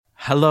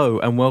Hello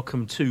and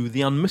welcome to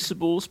the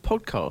Unmissables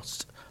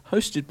podcast,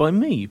 hosted by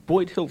me,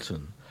 Boyd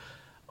Hilton.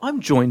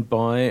 I'm joined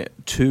by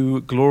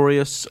two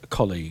glorious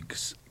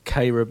colleagues,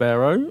 Kay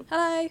Ribeiro.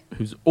 Hello.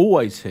 Who's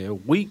always here,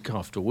 week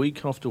after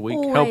week after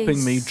week,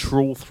 helping me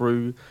trawl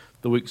through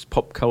the week's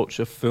pop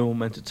culture,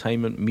 film,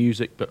 entertainment,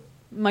 music, but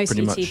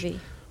mostly pretty much TV.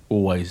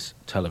 Always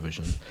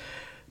television.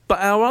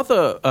 But our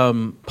other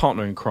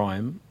partner in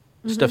crime,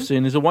 Steph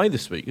Zien, is away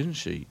this week, isn't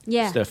she?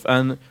 Yeah. Steph,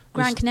 and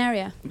Gran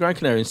Canaria. Gran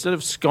Canaria. Instead of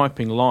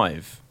Skyping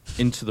live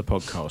into the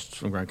podcast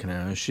from Gran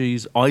Canaria,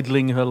 she's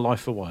idling her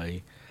life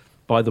away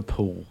by the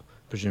pool,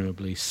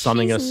 presumably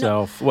sunning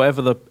herself,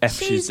 whatever the F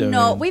she's doing. She's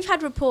not. We've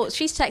had reports.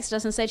 She's texted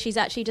us and said she's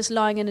actually just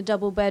lying in a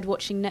double bed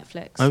watching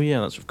Netflix. Oh yeah,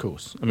 that's of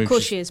course. I mean, of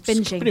course she is, binging.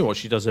 It's pretty what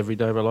she does every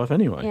day of her life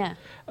anyway.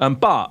 Yeah.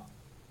 But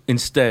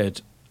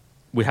instead,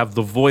 we have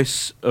the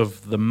voice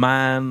of the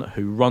man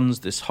who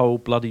runs this whole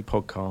bloody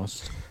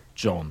podcast,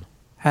 John.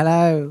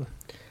 Hello.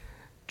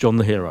 John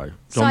the hero.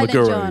 John Silent the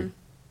guru. John,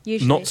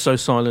 usually. Not so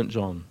silent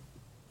John.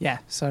 Yeah,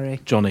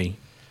 sorry. Johnny.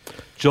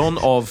 John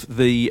of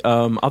the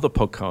other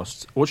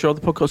podcast. What's your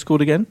other podcast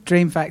called again?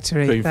 Dream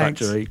Factory. Dream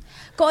thanks. Factory.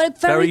 Got a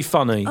Very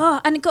funny.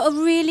 Oh, and it got a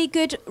really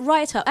good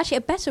write-up. Actually,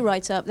 a better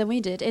write-up than we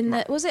did.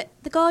 Was it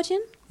The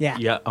Guardian? Yeah.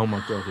 Yeah. Oh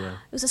my God. Yeah.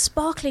 It was a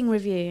sparkling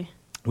review.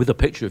 With a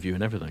picture of you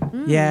and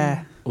everything.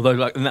 Yeah. Although,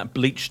 like, in that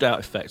bleached out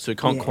effect, so you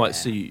can't quite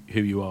see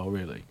who you are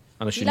really,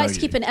 unless He you know likes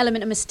to keep an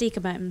element of mystique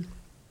about him.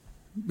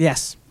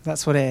 Yes,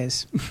 that's what it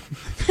is.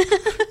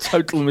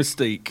 Total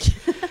mystique.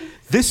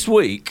 This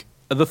week,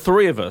 the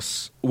three of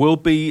us will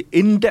be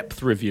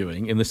in-depth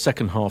reviewing, in the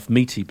second half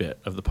meaty bit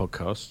of the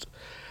podcast,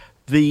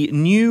 the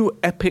new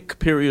epic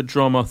period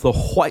drama, The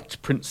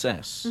White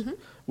Princess,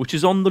 which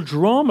is on the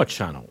Drama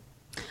Channel.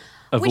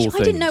 Which I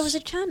didn't know was a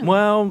channel.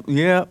 Well,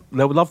 yeah,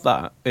 they would love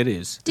that. It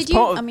is. Did it's you?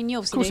 Part of, I mean, you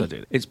obviously Of course do. I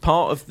did. It's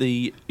part of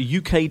the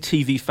UK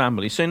TV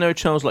family. So you know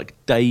channels like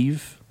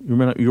Dave.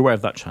 You're aware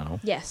of that channel?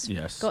 Yes.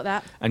 Yes. Got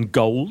that. And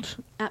Gold.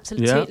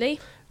 Absolutely. Yeah.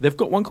 They've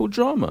got one called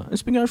Drama.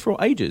 It's been going for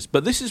ages.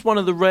 But this is one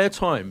of the rare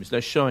times they're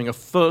showing a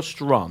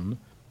first-run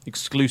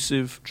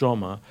exclusive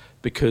drama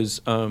because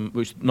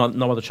which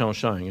no other channel's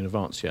showing in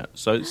advance yet.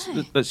 So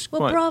that's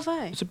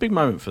bravo. It's a big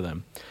moment for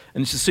them.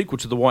 And it's a sequel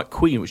to The White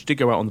Queen, which did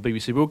go out on the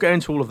BBC. We'll get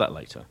into all of that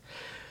later.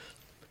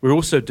 We're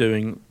also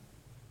doing,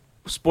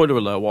 spoiler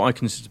alert, what I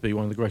consider to be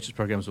one of the greatest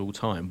programmes of all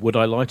time, Would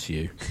I Lie to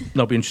You? And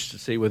I'll be interested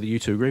to see whether you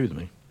two agree with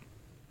me.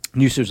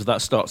 New series of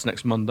that starts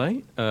next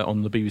Monday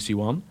on the BBC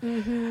One.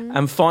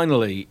 And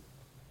finally,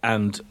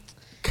 and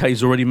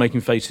Kay's already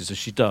making faces as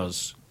she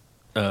does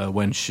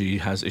when she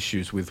has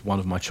issues with one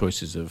of my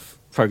choices of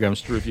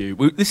programmes to review.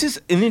 This is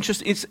an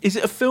interesting... Is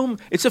it a film?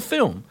 It's a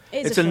film.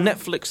 It's a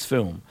Netflix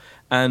film.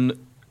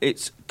 And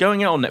it's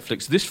going out on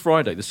Netflix this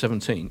Friday, the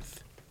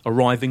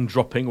 17th,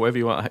 dropping, whatever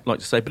you like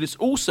to say. But it's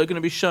also going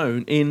to be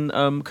shown in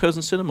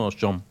Curzon Cinemas,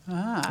 John.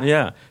 Ah.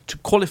 Yeah, to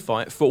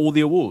qualify it for all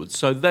the awards.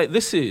 So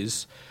this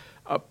is...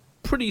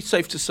 pretty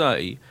safe to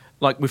say,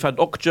 like we've had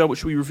Okja,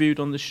 which we reviewed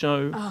on this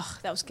show. Oh,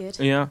 that was good.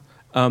 Yeah.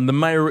 The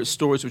Mayoret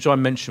stories, which I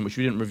mentioned, which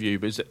we didn't review,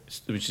 but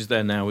which is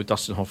there now with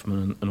Dustin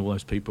Hoffman and all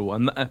those people.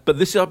 But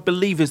this, I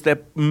believe, is their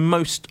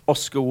most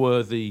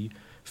Oscar-worthy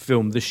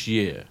film this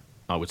year,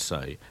 I would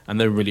say. And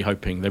they're really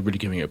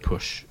giving it a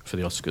push for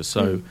the Oscars.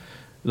 So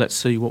let's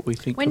see what we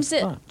think. When's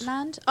it that.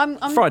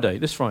 land?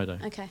 This Friday.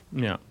 Okay.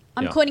 Yeah.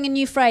 I'm coining a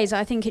new phrase.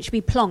 I think it should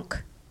be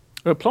plonk.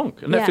 A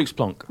plonk, a Netflix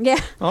plonk. Yeah.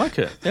 I like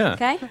it, yeah.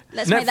 Okay,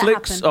 let's make that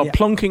Netflix happen. are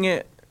plonking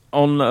it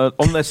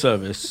on their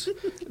service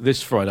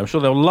this Friday. I'm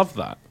sure they'll love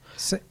that.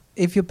 So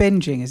if you're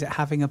binging, is it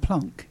having a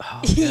plonk?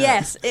 Oh, yeah.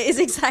 Yes, it is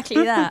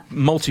exactly that.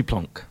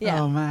 Multi-plonk.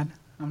 Yeah. Oh, man.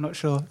 I'm not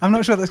sure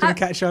that's going to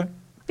catch on.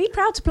 Be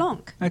proud to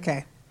plonk.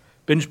 Okay.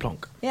 Binge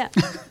plonk. Yeah.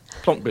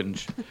 Plonk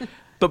binge.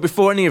 But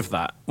before any of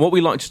that, what we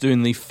like to do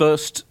in the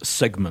first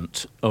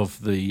segment of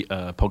the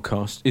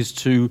podcast is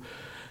to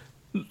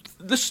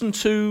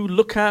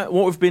look at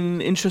what we've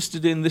been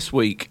interested in this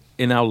week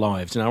in our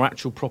lives, in our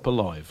actual proper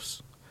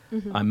lives.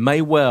 I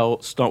may well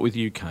start with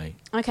UK.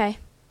 Okay.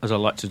 As I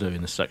like to do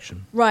in this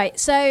section. Right.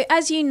 So,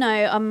 as you know,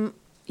 I'm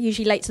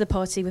usually late to the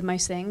party with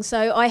most things.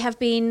 So, I have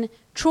been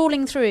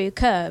trawling through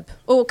Curb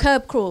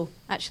Crawl,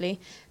 actually.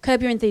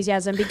 Curb Your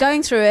Enthusiasm. Be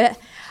going through it.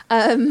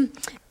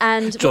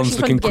 And John's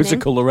looking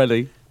quizzical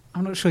already.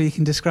 I'm not sure you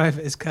can describe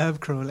it as curb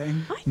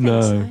crawling. I think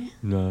so.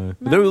 No.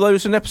 There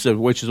was an episode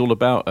which is all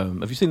about...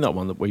 have you seen that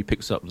one where he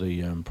picks up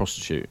the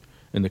prostitute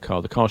in the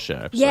car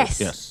share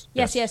episode?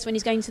 Yes, when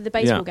he's going to the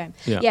baseball game.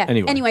 Yeah.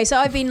 Anyway, so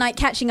I've been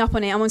catching up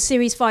on it. I'm on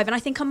series 5, and I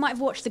think I might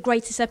have watched the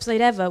greatest episode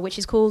ever, which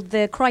is called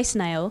The Christ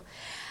Nail,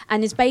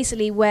 and is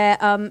basically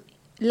where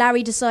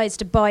Larry decides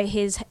to buy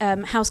his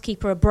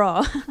housekeeper a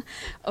bra,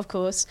 of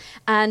course,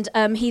 and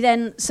he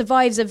then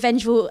survives a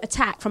vengeful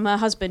attack from her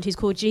husband, who's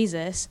called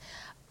Jesus,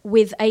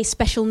 with a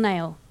special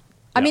nail.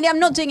 I mean, I'm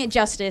not doing it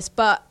justice,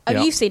 but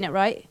you've seen it,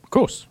 right? Of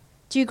course.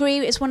 Do you agree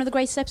it's one of the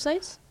greatest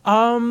episodes?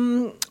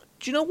 Do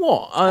you know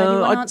what?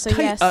 Only one answer,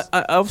 yes.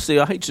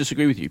 Obviously, I hate to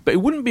disagree with you, but it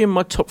wouldn't be in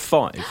my top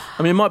 5.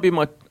 I mean, it might be in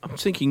my... I'm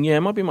thinking, it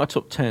might be in my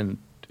top 10,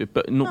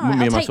 but not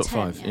wouldn't be in my top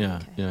 5. Yeah,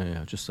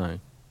 yeah, just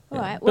saying. All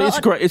right. But Well, it's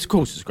great. Of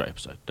course, it's a great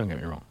episode. Don't get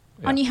me wrong.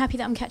 Yeah. Aren't you happy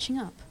that I'm catching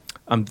up?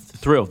 I'm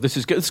thrilled.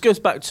 This goes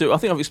back to, I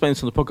think I've explained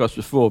this on the podcast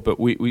before, but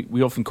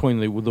we often coin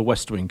the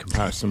West Wing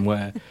comparison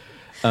where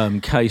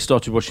Kay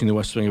started watching The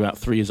West Wing about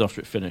 3 years after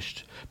it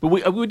finished. But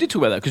we did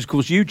talk about that because, of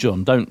course, you,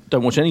 John, don't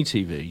watch any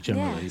TV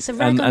generally, it's a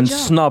rag on and John.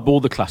 snub all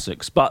the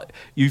classics. But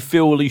you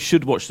feel you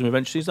should watch them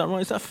eventually. Is that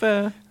right? Is that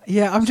fair?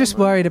 Yeah, I'm just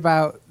worried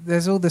about.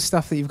 There's all the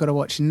stuff that you've got to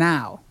watch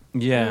now.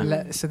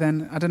 Yeah. So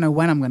then I don't know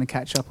when I'm going to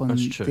catch up on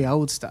That's true. the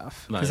old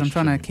stuff That because is I'm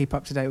trying true. to keep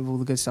up to date with all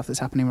the good stuff that's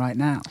happening right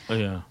now. Oh,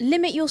 yeah.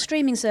 Limit your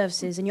streaming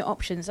services and your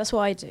options. That's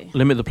what I do.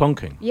 Limit the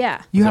plonking.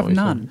 Yeah. You Is that have what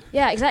you're none.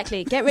 Yeah,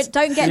 exactly. Don't get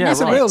Yeah,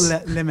 That's Netflix a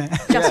real limit.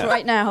 just Yeah.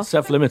 right now.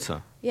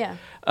 Self-limiter. Yeah.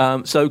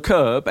 So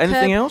Curb.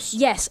 Anything Curb- else?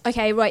 Yes.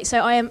 Okay. Right. So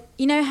I am.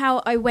 You know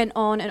how I went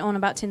on and on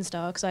about Tin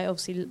Star because I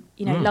obviously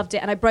loved it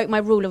and I broke my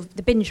rule of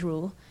the binge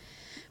rule,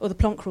 or the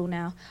plonk rule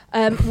now.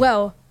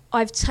 Well,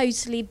 I've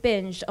totally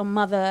binged on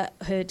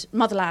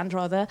Motherland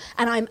rather,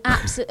 and I'm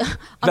absolutely.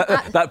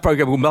 That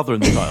program with Mother in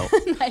the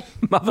title.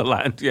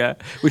 Motherland. Yeah.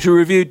 Which we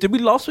reviewed. Did we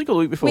last week or the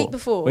week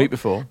before? Week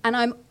before. And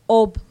I'm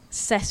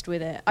obsessed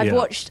with it.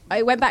 Yeah.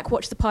 I went back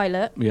watched the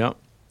pilot. Yeah.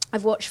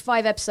 I've watched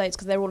 5 episodes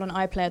because they're all on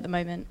iPlayer at the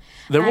moment.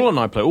 They're And- all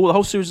on iPlayer. The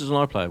whole series is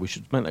on iPlayer. We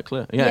should make that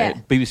clear. Yeah, Yeah.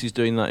 BBC's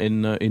doing that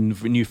in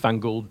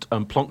newfangled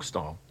plonk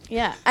style.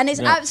 Yeah, and it's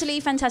Yeah. absolutely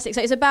fantastic.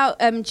 So it's about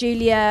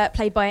Julia,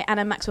 played by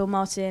Anna Maxwell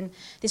Martin,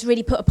 this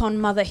really put upon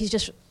mother who's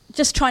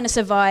just trying to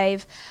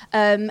survive,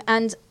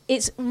 and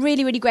it's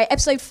really, really great.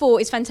 Episode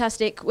 4 is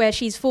fantastic, where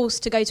she's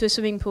forced to go to a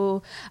swimming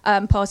pool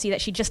party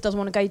that she just doesn't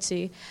want to go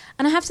to.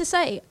 And I have to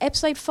say,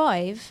 episode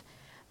 5.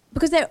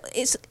 Because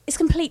it's a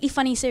completely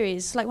funny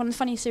series. It's like one of the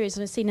funniest series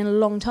I've seen in a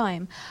long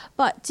time.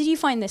 But did you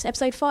find this,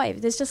 episode 5?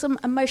 There's just some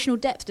emotional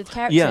depth to the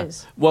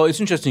characters. Yeah. Well, it's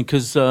interesting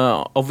because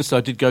obviously I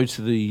did go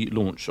to the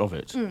launch of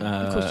it.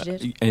 Of course you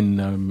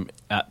did.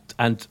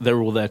 And they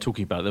were all there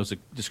talking about it. There was a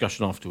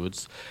discussion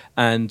afterwards.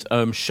 And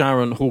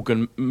Sharon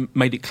Horgan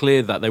made it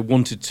clear that they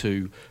wanted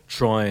to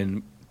try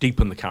and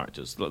deepen the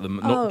characters. Let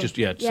them, not just,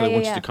 so they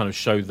wanted to kind of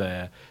show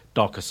their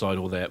darker side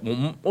or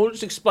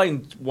just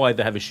explain why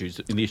they have issues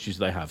and the issues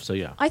they have. So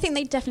yeah, I think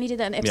they definitely did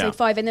that in episode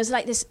 5, and there's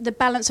like the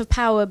balance of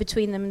power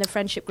between them and the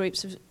friendship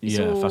groups. It's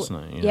all,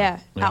 fascinating.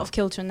 Out of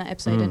kilter in that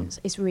episode, and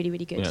it's really,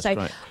 really good. Yeah, so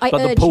great. I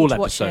but urge the Paul you to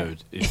watch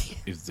episode it.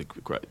 is the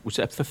great. Was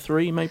it episode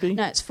 3 maybe?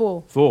 No, it's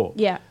 4. 4.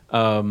 Yeah.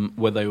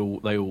 Where they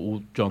all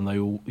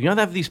they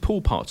have these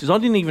pool parties. I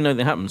didn't even know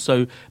they happened.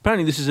 So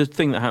apparently this is a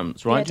thing that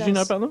happens, right? Yeah, it Did you know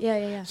does. about them?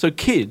 Yeah. So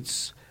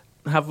kids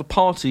have a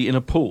party in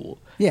a pool.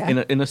 Yeah.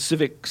 In a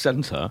civic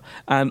centre,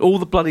 and all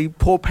the bloody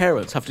poor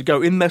parents have to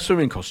go in their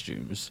swimming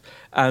costumes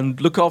and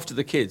look after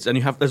the kids.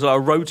 And there's like a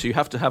rota. You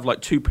have to have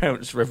like 2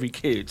 parents for every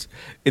kid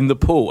in the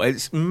pool.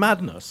 It's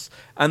madness.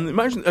 And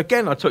imagine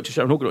again, I talked to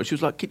Sharon Horgan. She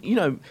was like, the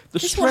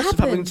This is stress what of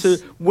having to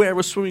happens. wear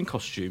a swimming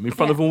costume in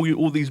front of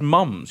all these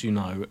mums,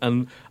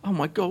 and oh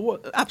my god,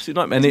 what an absolute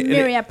nightmare! There's And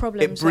myriad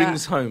problems, It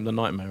brings home the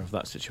nightmare of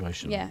that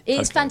situation. Yeah,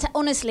 it's Totally. fantastic.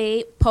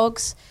 Honestly,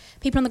 Pogs,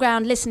 people on the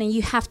ground listening,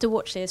 you have to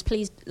watch this.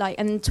 Please,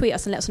 and tweet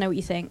us and let us know what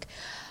you think.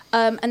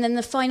 And then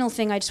the final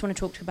thing I just want to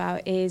talk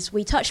about is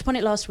we touched upon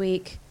it last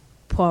week,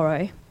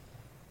 Poirot.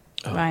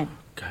 Oh, Right.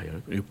 Okay.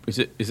 Is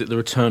it the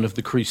return of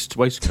the creased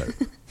waistcoat?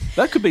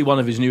 That could be one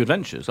of his new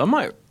adventures. I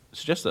might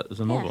suggest that as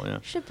a novel. Yeah.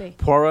 Should be.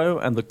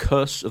 Poirot and the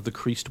Curse of the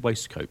Creased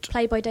Waistcoat.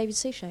 Played by David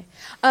Suchet.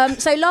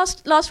 So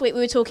last week we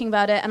were talking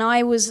about it, and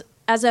I was,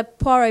 as a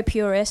Poirot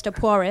purist, a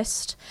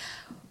Poirist,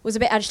 was a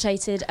bit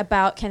agitated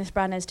about Kenneth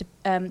Branagh's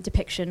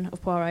depiction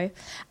of Poirot.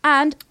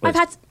 And I've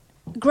had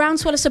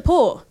groundswell of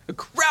support. A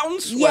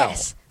groundswell.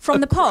 Yes,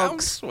 from the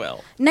Pogs.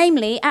 Groundswell.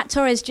 Namely, at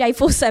Torres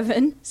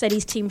J47 said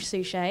he's Team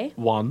Suchet.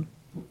 1.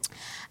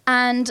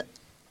 And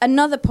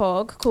another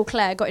Pog called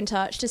Claire got in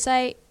touch to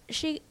say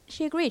she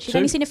agreed. She'd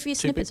only seen a few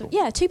snippets.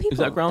 People? 2 people. Is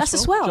that groundswell? That's a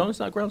swell. John, is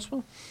that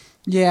groundswell?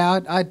 Yeah,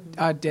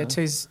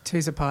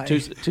 two's a party.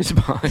 Two's a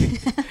party.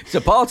 It's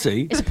a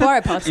party. It's a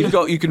Poirot party.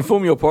 You can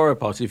form your Poirot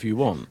party if you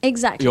want.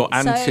 Exactly.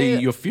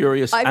 Your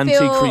furious I anti-creased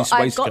feel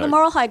I've waistcoat. got the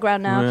moral high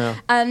ground now. Yeah.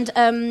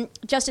 And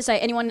just to say,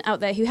 anyone out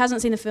there who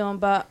hasn't seen the film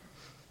but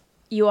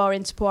you are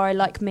into Poirot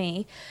like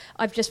me,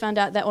 I've just found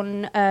out that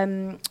on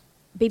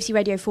BBC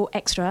Radio 4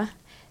 Extra,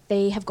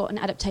 they have got an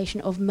adaptation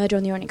of Murder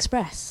on the Orient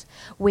Express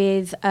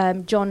with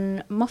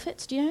John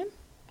Moffat. Do you know him?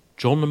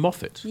 John the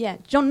Moffat. Yeah,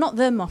 John, not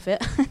the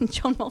Moffat.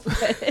 John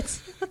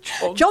Moffat.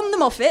 John the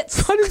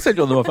Moffat. I didn't say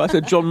John the Moffat. I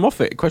said John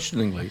Moffat,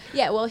 questioningly.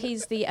 Yeah, well,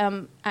 he's the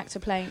actor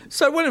playing.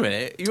 So wait a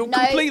minute. You're No.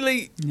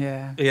 completely.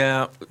 Yeah.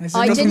 Yeah. There's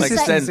I an didn't Doesn't make say-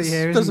 sense. inconsistency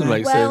here, isn't Doesn't there?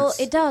 make Well,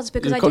 sense. it does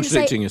because You're I didn't say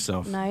contradicting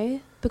yourself. No,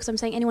 because I'm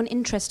saying anyone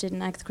interested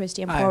in Agatha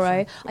Christie and Oh,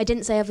 Poirot. I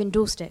didn't say I've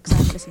endorsed it because I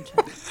haven't listened to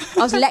it.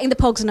 I was letting the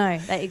Pogs know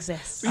that it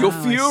exists. Your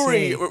Oh, I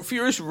see.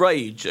 furious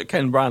rage at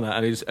Ken Branagh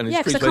and his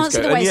Yeah, 'cause I creased can't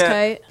see the waistcoat.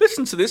 And waistcoat.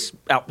 listen to this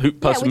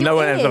out-hoop person with no your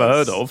one has ever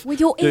heard ears. of With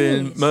your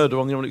doing ears. Murder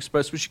on the Orient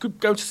Express, which you could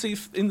go to see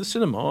in the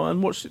cinema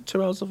and watch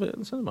 2 hours of it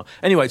in the cinema.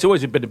 Anyway, it's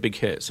always been a big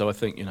hit, so I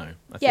think,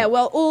 Yeah,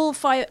 well, all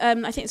 5, I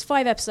think it's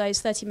 5 episodes,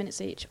 30 minutes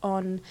each,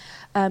 on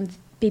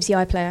BBC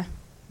iPlayer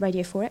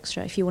Radio 4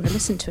 Extra, if you want to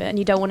listen to it and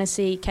you don't want to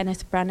see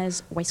Kenneth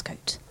Branagh's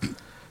waistcoat.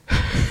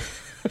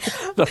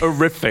 the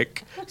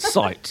horrific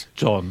sight,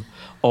 John,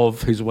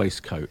 of his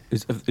waistcoat.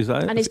 Is that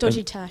it? And his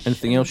dodgy tash.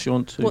 Anything else you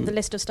want to? What, the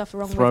list of stuff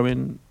wrong throw with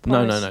in?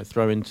 Boris? No.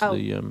 Throw into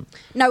the.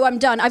 No, I'm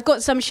done. I've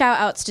got some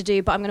shout-outs to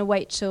do, but I'm going to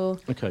wait till.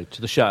 Okay,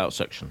 to the shout-out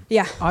section.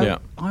 Yeah.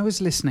 I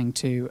was listening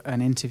to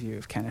an interview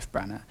of Kenneth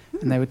Branagh,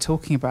 and they were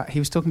talking about. He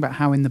was talking about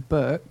how in the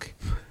book,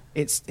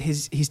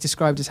 he's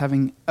described as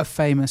having a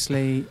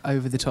famously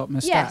over-the-top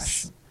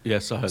moustache.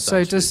 Yes, I heard that.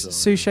 So does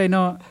Suchet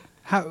not?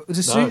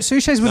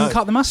 Suchets wouldn't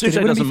cut the mustard.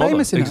 It wouldn't be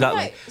famous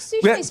enough.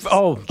 Exactly.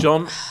 No,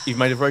 John, you've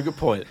made a very good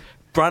point.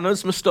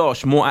 Branagh's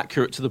moustache more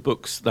accurate to the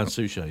books than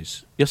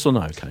Suchet's. Yes or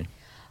no? Okay.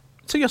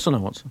 It's a yes or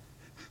no answer.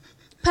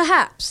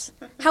 Perhaps.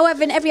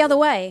 However, in every other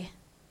way,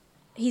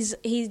 he's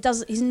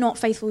not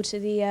faithful to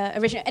the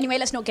original. Anyway,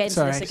 let's not get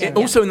into this again.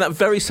 Also, in that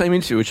very same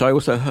interview, which I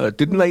also heard,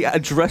 didn't they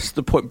address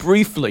the point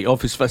briefly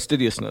of his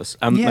fastidiousness?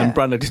 And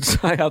Branagh did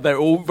say how they're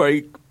all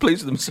very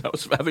pleased with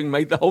themselves for having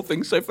made the whole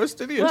thing so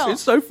fastidious. Well,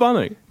 it's so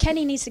funny.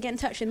 Kenny needs to get in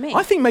touch with me.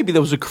 I think maybe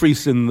there was a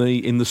crease in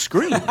the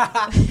screen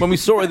when we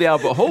saw it at the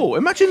Albert Hall.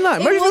 Imagine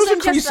that. Imagine there was a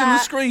crease in the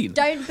screen.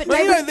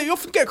 They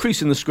often get a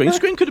crease in the screen. The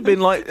screen could have been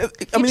like...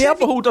 the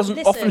Albert Hall doesn't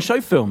often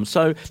show films,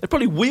 so they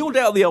probably wheeled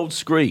out the old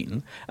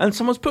screen and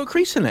someone's put a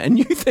crease in it, and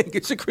you think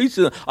it's a crease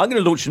in it. I'm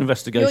going to launch an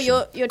investigation.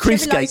 You're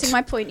trivialising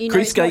my point. You know,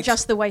 it's not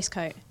just the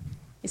waistcoat.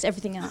 It's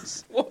everything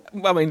else. Well,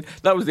 I mean,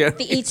 that was the only...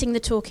 The eating, the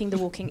talking, the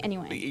walking.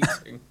 Anyway. The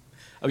eating.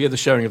 Oh, yeah, the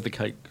sharing of the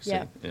cake.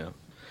 Yeah. Yeah.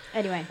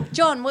 Anyway,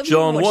 John, what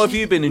have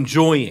you been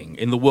enjoying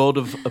in the world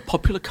of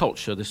popular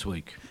culture this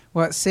week?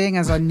 Well, seeing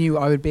as I knew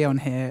I would be on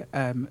here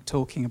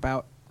talking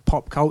about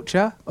pop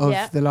culture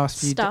of the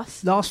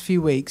last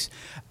few weeks,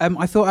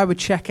 I thought I would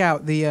check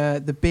out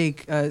the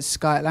big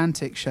Sky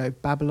Atlantic show,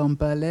 Babylon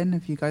Berlin.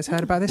 Have you guys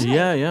heard about this?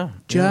 Yeah.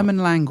 German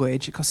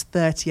language. It costs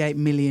 38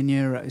 million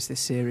euros. This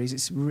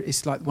series.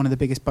 It's like one of the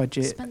biggest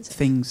budget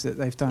things that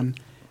they've done.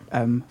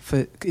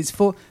 It's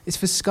for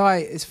Sky.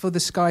 It's for the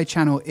Sky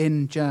channel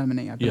in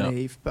Germany, I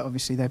believe. But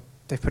obviously they've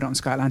put it on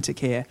Sky Atlantic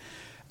here.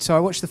 So I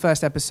watched the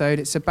first episode.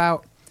 It's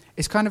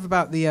kind of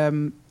about the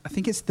I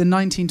think it's the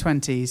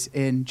 1920s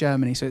in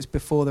Germany. So it's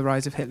before the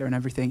rise of Hitler and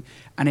everything.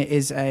 And it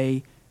is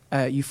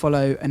you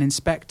follow an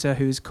inspector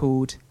who's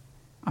called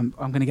I'm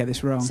going to get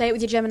this wrong. Say it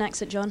with your German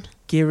accent, John.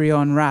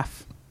 Gerion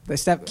Raff.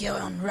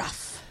 Gerion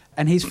Raff.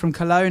 And he's from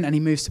Cologne, and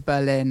he moves to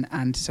Berlin,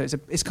 and so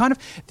it's kind of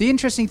the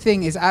interesting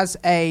thing is, as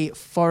a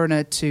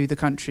foreigner to the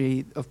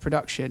country of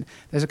production,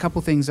 there's a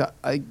couple things that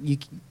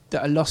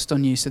are lost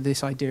on you. So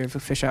this idea of a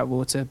fish out of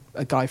water,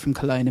 a guy from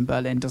Cologne in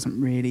Berlin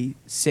doesn't really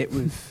sit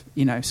with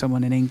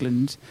someone in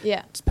England,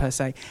 per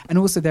se. And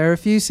also there are a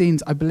few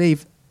scenes, I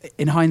believe,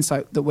 in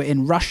hindsight, that were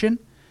in Russian.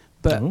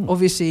 But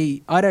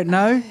obviously, I don't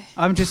know.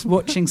 I'm just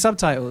watching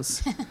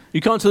subtitles.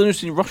 You can't tell the difference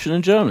between Russian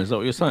and German, is that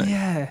what you're saying?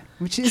 Yeah.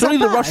 Surely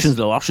the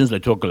Russians, they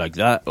talk like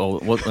that. Or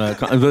what? No,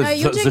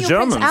 you're doing your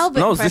Germans. Prince Albert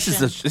impression.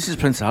 This is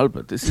Prince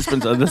Albert.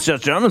 The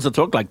Germans that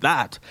talk like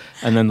that.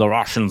 And then the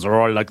Russians are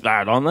all like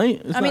that, aren't they?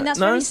 That's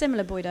very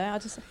similar,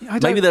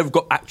 Boydo. Maybe they've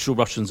got actual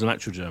Russians and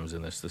actual Germans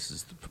in this. This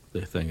is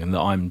the thing. And that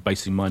I'm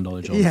basing my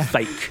knowledge on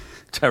fake,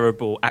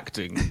 terrible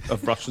acting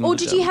of Russians. Or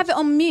did you have it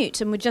on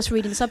mute and were just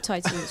reading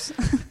subtitles?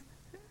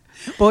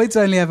 Boyd's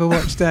only ever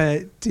watched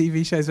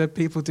TV shows where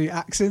people do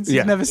accents.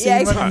 He's never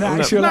seen one in the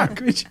actual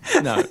language.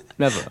 No,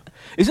 never.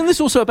 Isn't this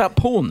also about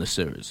porn, this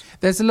series?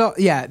 There's a lot,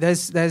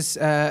 there's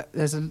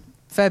a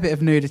fair bit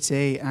of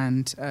nudity,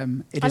 and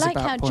it is about pornography.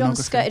 I like how John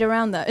skirted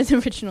around that in the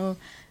original.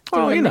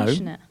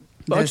 Mention it.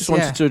 But I just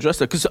wanted to address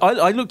that, because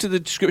I looked at the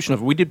description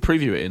of it. We did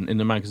preview it in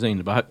the magazine,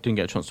 but I didn't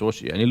get a chance to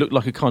watch it yet. And it looked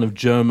like a kind of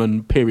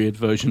German period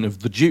version of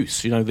The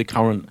Juice, the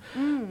current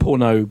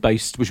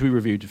porno-based, which we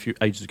reviewed a few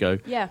ages ago,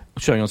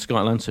 showing on Sky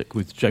Atlantic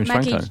with James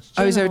Franco.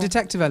 Oh, is there a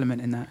detective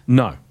element in that?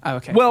 No. Oh,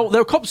 okay. Well,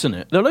 there are cops in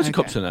it. There are loads of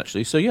cops in it,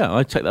 actually. So,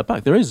 I take that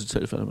back. There is a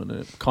detective element in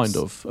it, kind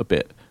of, a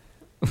bit.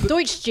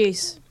 Deutsch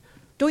Juice.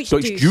 Deutsch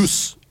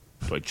Juice.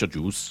 Deutscher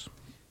Juice.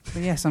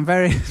 But yes, I'm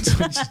very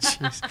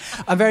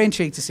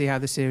intrigued to see how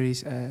the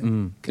series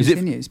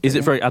continues. Is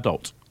it very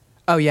adult?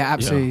 Oh yeah,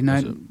 absolutely.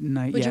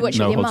 No. Would you watch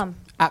it with your mum?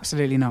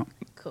 Absolutely not.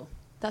 Cool.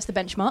 That's the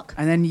benchmark.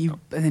 And then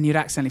you'd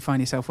accidentally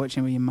find yourself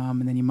watching with your mum,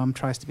 and then your mum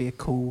tries to be a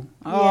cool.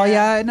 Oh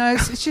yeah, no,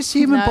 it's just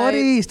human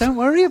bodies. Don't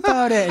worry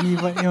about it, and you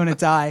want to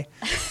die.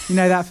 You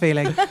know that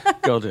feeling.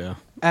 God, yeah.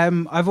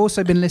 I've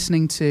also been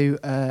listening to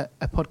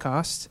a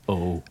podcast.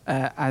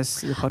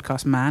 As the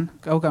podcast man.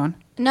 Oh, go on.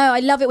 No, I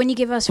love it when you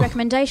give us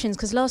recommendations,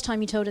 because last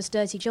time you told us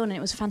Dirty John and it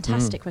was a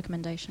fantastic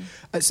recommendation.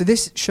 So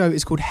this show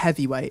is called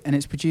Heavyweight, and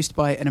it's produced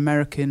by an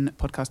American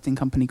podcasting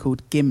company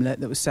called Gimlet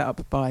that was set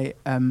up by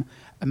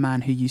a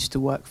man who used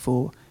to work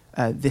for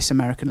This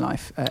American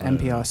Life,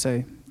 NPR,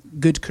 so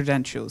good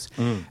credentials.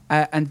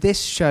 And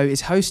this show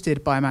is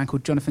hosted by a man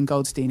called Jonathan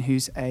Goldstein,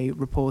 who's a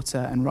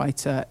reporter and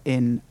writer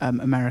in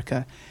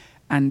America.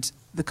 And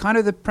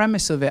the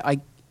premise of it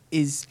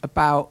is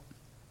about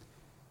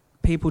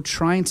people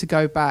trying to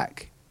go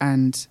back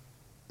and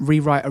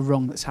rewrite a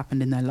wrong that's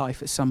happened in their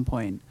life at some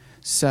point.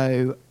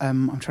 So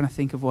I'm trying to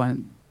think of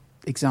one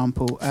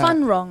example.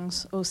 Fun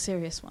wrongs or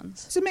serious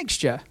ones? It's a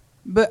mixture.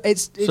 But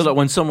it's so like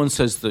when someone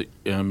says that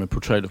a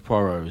portrayal of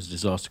Poirot is a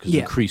disaster because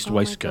of a creased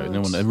waistcoat, and they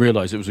want to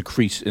realise it was a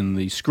crease in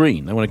the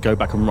screen. They want to go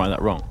back and right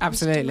that wrong.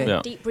 Absolutely.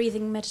 Yeah. Deep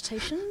breathing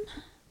meditation.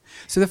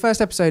 So the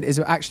first episode is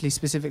actually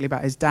specifically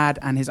about his dad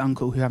and his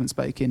uncle who haven't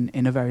spoken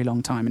in a very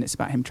long time, and it's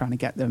about him trying to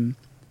get them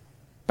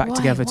back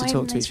together to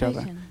talk to each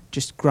other.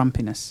 Just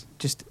grumpiness.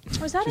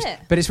 Was that it?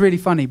 But it's really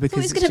funny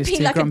because it's just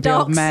two like grumpy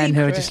old men secret.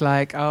 who are just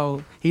like,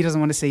 oh, he doesn't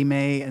want to see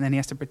me, and then he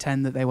has to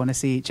pretend that they want to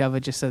see each other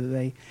just so that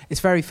they. It's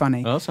very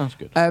funny. Oh, that sounds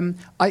good.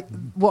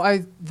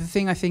 The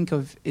thing I think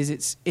of is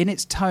it's in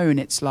its tone.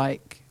 It's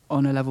like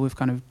on a level with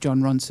kind of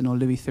John Ronson or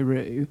Louis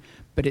Theroux,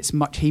 but it's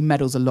much. He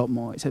meddles a lot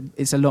more.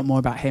 It's a lot more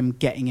about him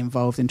getting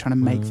involved and trying to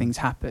make things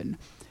happen.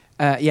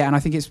 And I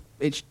think it's.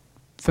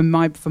 For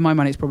my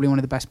money, it's probably one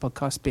of the best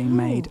podcasts being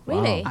made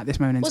at this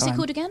moment in time. What's it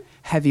called again?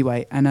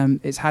 Heavyweight, and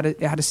it had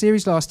a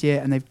series last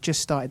year, and they've just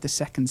started the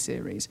second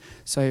series.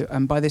 So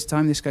by this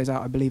time this goes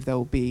out, I believe there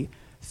will be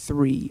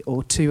 2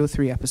 or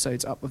 3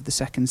 episodes up of the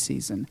second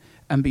season.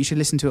 But you should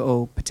listen to it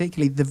all,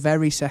 particularly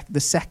the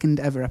second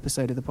ever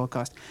episode of the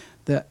podcast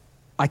that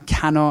I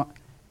cannot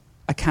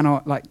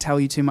like tell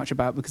you too much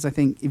about, because I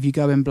think if you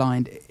go in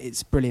blind,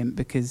 it's brilliant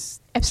because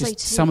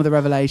some of the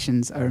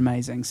revelations are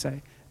amazing.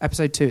 So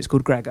episode 2, it's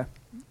called Gregor.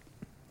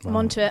 I'm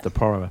onto it. The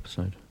Poirot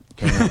episode.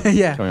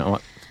 Yeah.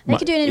 They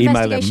could do an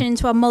investigation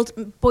into our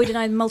Boyd and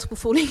I multiple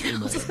falling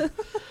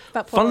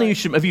out. Funnily, you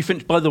should. Have you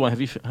finished? By the way,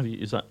 have you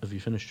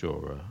finished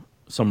your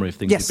summary of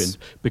things yes. you've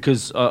been?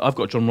 Because I've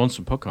got a John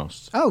Ronson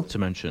podcast to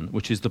mention,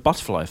 which is the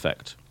Butterfly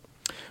Effect,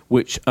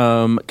 which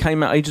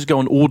came out ages ago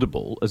on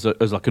Audible as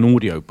like an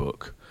audio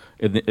book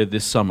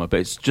this summer, but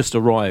it's just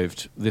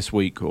arrived this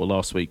week or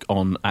last week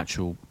on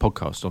actual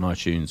podcast on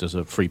iTunes as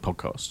a free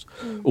podcast,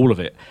 all of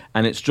it.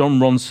 And it's John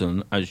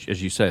Ronson,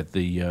 as you said,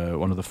 the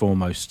one of the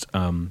foremost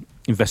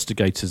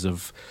investigators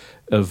of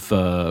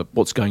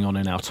what's going on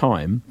in our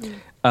time,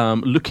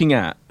 looking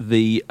at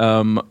the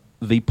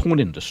porn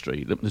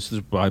industry. This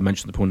is why I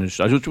mentioned the porn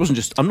industry.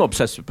 I'm not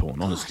obsessed with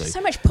porn, honestly. So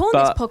much porn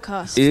this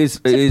podcast. It's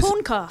a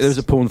porncast. There's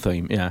a porn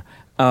theme, yeah.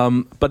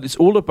 But it's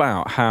all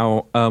about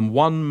how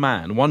one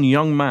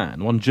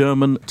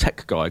German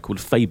tech guy called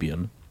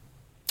Fabian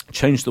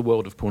changed the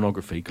world of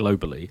pornography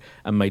globally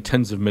and made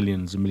tens of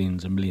millions and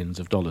millions and millions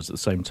of dollars at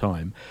the same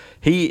time.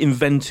 He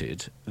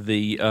invented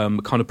the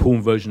kind of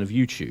porn version of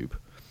YouTube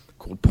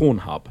called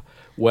Pornhub,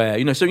 where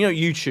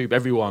YouTube,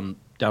 everyone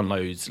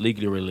downloads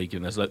legally or illegally.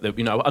 And there's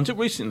until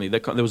recently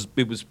there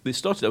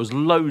was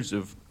loads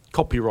of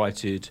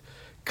copyrighted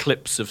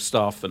clips of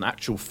stuff and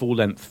actual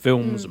full-length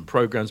films and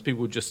programs.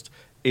 People would just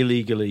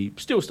illegally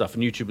steal stuff,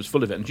 and YouTube was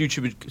full of it. And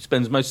YouTube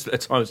spends most of their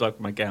time, as I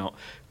can make out,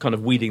 kind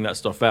of weeding that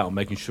stuff out,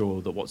 making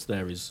sure that what's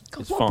there is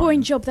what fine. A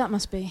boring job that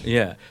must be.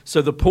 Yeah.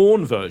 So the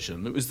porn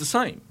version, it was the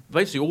same.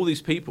 Basically, all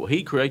these people,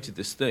 he created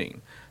this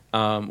thing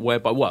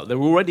whereby, they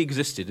already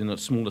existed in a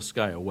smaller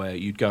scale, where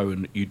you'd go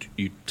and you'd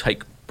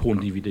take porn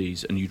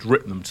DVDs and you'd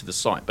rip them to the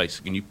site,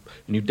 basically,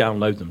 and you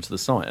download them to the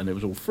site, and it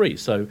was all free.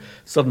 So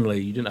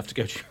suddenly you didn't have to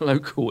go to your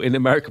local, in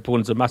America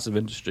porn is a massive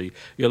industry,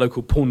 your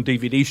local porn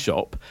DVD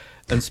shop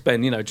and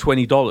spend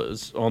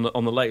 $20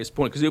 on the latest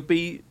porn, because it'd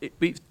be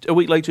a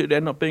week later it'd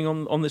end up being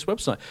on this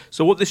website.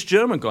 So what this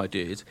German guy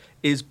did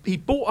is we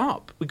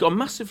got a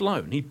massive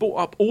loan, he bought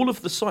up all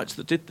of the sites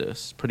that did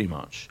this pretty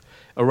much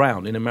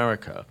around in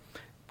America,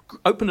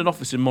 opened an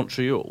office in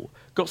Montreal,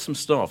 got some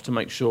staff to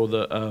make sure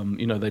that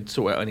they'd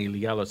sort out any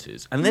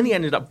legalities, and then he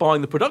ended up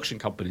buying the production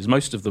companies,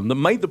 most of them, that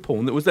made the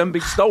porn that was then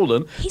being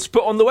stolen to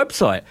put on the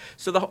website.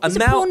 So he's a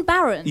porn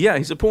baron. Yeah,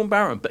 he's a porn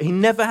baron, but he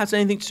never has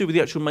anything to do with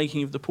the actual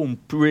making of the porn.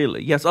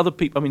 Really, he has other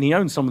people. I mean, he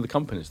owns some of the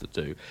companies that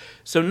do.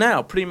 So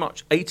now, pretty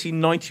much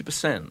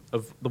 80-90%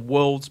 of the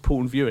world's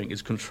porn viewing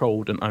is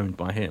controlled and owned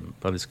by him,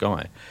 by this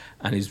guy,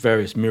 and his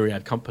various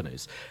myriad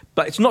companies.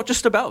 But it's not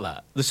just about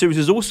that. The series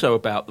is also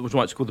about what you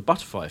might call the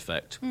butterfly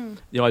effect,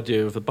 the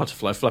idea of the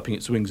butterfly flapping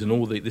its wings and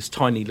all this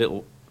tiny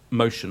little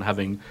motion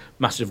having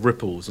massive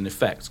ripples and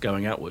effects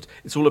going outward.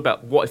 It's all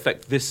about what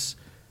effect this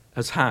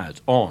has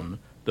had on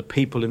the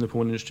people in the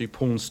porn industry,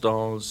 porn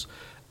stars,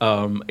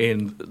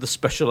 in the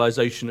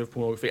specialisation of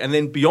pornography, and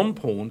then beyond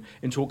porn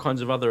into all kinds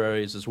of other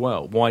areas as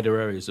well, wider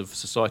areas of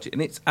society,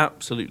 and it's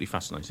absolutely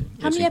fascinating.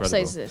 How many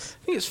episodes is this?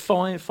 I think it's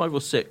five or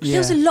six. Yeah.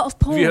 There's a lot of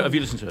porn. Have you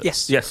listened to it?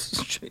 Yes.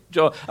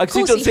 I can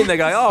see John sitting there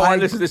going, I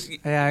listened to this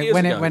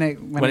when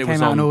it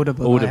came out on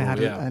Audible,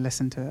 I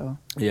listened to it all.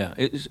 Yeah,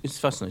 it's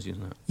fascinating,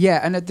 isn't it?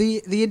 Yeah, and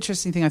the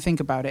interesting thing I think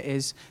about it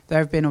is there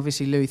have been,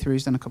 obviously, Louis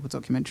Theroux's done a couple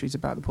of documentaries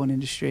about the porn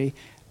industry,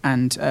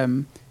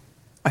 and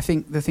I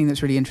think the thing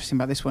that's really interesting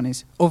about this one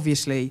is,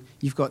 obviously,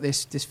 you've got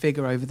this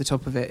figure over the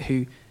top of it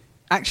who,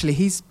 actually,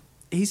 he's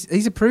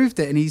approved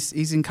it and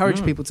he's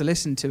encouraged people to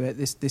listen to it.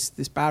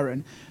 This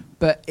Baron,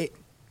 but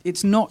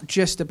it's not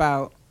just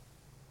about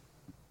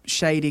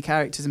shady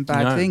characters and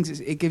bad things.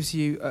 It gives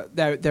you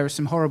there are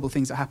some horrible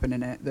things that happen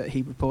in it that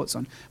he reports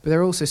on, but there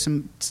are also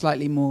some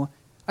slightly more,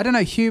 I don't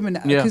know, human,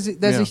 because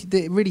it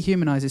really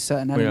humanises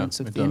certain elements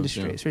of the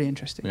industry. Yeah. It's really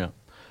interesting. Yeah.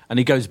 And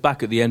he goes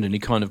back at the end and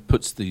he kind of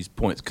puts these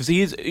points because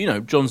he is,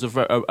 John's a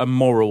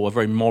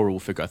very moral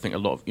figure. I think a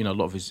lot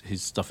of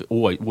his stuff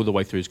all the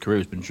way through his career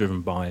has been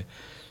driven by,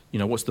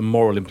 what's the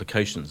moral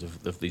implications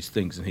of these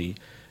things.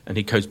 And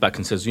he goes back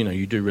and says,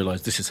 you do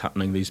realise this is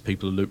happening. These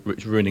people are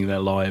ruining their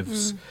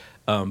lives.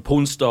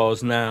 Porn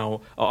stars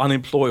now are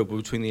unemployable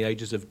between the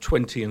ages of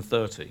 20 and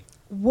 30.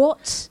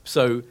 What?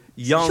 So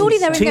young, surely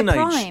they're in their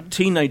prime.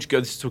 Teenage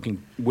girls. This is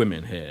talking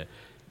women here.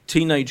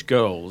 Teenage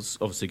girls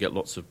obviously get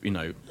lots of,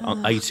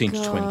 18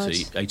 to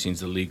 20. 18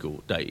 is a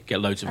legal date.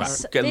 Get loads of work.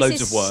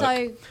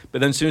 So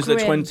but then as soon as they're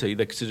 20,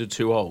 they're considered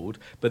too old.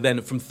 But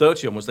then from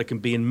 30 onwards, they can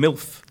be in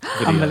MILF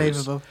videos.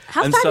 Unbelievable.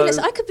 How fabulous.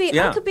 I could be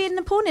in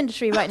the porn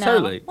industry right now.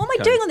 Totally. What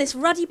am I doing on this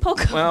ruddy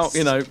podcast? Well,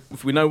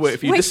 if we know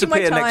if you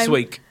disappear next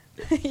week,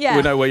 yeah.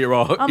 we know where you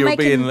are. You'll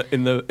be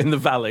in the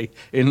valley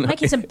in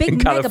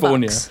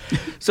California.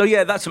 So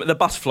that's the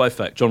butterfly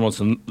effect, John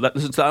Ronson.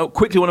 I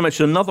quickly want to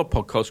mention another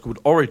podcast called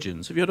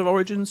Origins. Have you heard of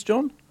Origins,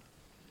 John?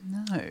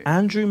 No.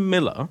 Andrew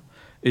Miller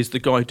is the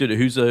guy who did it,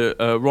 who's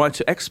a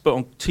writer, expert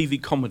on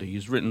TV comedy.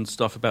 He's written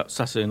stuff about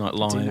Saturday Night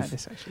Live. I do know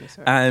this, actually.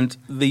 Sorry. And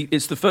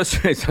it's the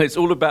first. It's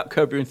all about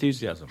Curb Your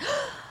Enthusiasm.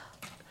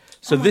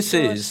 So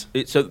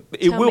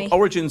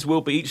Origins will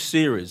be, each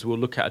series will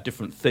look at a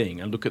different thing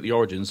and look at the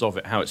origins of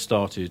it, how it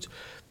started,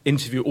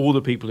 interview all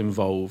the people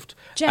involved,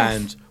 Jeff.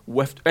 and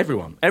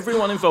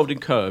everyone involved in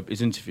Curb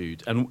is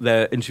interviewed, and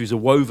their interviews are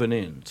woven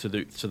in to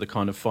the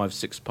kind of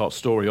 5-6 part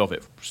story of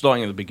it,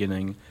 starting at the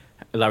beginning,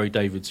 Larry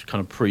David's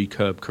kind of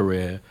pre-Curb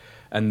career,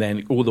 and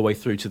then all the way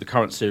through to the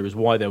current series,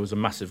 why there was a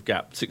massive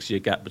gap,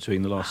 6-year gap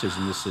between the last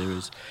season and this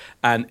series,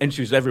 and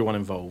interviews everyone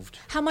involved.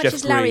 How much Jeff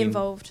is Larry Green,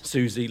 involved?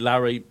 Susie,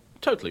 Larry.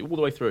 Totally, all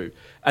the way through.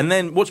 And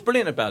then what's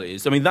brilliant about it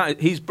is,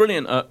 he's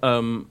brilliant at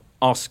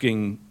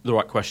asking the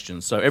right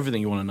questions. So everything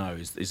you want to know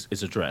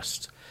is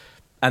addressed.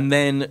 And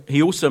then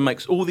he also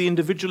makes all the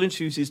individual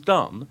interviews he's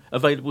done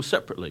available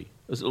separately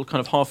as a little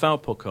kind of half-hour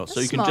podcast. That's so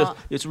you smart.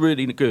 can it's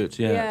really good,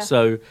 yeah.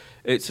 So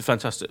it's a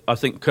fantastic. I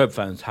think Curb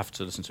fans have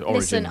to listen to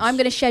Origins. Listen, I'm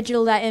going to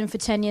schedule that in for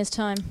 10 years'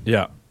 time.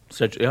 Yeah.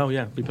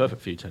 It'd be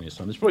perfect for you 10 years'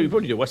 time. There's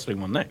probably do a West Wing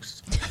one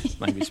next,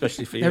 maybe,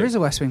 especially for you. There is a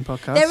West Wing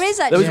podcast. There is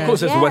actually. Of course,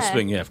 there's a West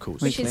Wing, yeah, of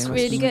course. Which is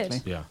really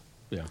good. Yeah.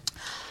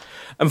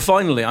 And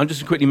finally, I'm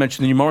just going to quickly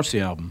mention the new Morrissey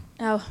album.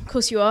 Oh, of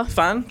course you are.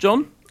 Fan,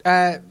 John?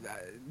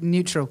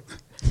 Neutral.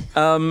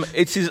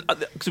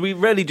 Because we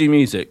rarely do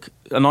music,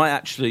 and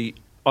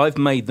I've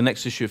made the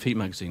next issue of Heat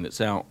magazine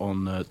that's out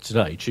on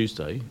today,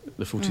 Tuesday,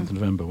 the 14th of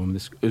November.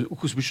 Of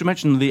course, we should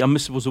mention the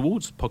Unmissables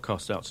Awards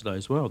podcast out today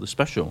as well, the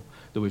special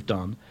that we've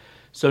done.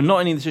 So not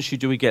only in this issue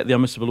do we get the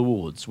Unmissable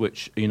Awards,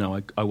 which,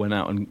 I went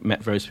out and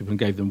met various people and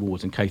gave them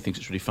awards, and Kay thinks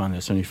it's really funny.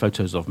 There's so many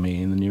photos of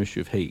me in the new issue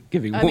of Heat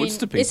giving awards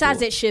to people. It's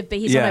as it should be.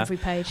 He's on every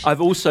page.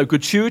 I've also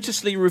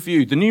gratuitously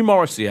reviewed the new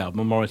Morrissey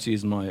album. Morrissey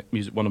is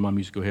one of my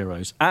musical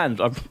heroes. And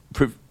I've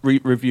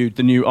reviewed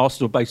the new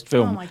Arsenal-based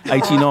film,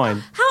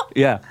 89. How?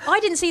 Yeah.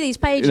 I didn't see these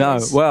pages. No,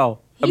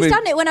 well... He's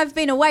done it when I've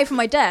been away from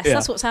my desk. Yeah.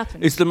 That's what's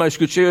happened. It's some of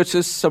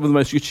the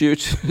most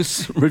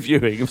gratuitous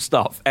reviewing of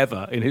stuff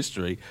ever in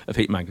history of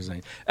Heat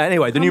magazine.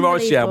 Anyway, the new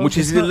Morrissey album, which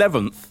is his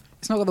 11th.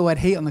 It's not got the word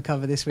Heat on the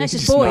cover this week. It's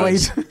just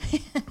Boyd's.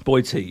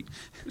 Boyd's Heat.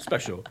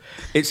 Special.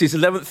 It's his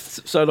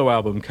 11th solo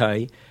album,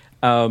 Kay.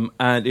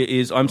 And it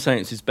is, I'm saying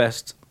it's his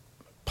best,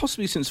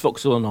 possibly since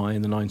Foxhole and I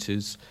in the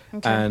 90s.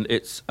 Okay. And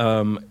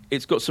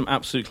it's got some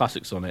absolute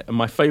classics on it. And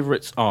my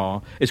favourites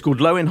are, it's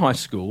called Low in High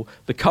School.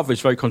 The cover is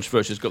very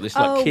controversial. It's got this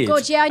kid. Oh,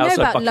 God, yeah, I know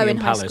about Buckingham Low in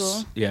High Palace.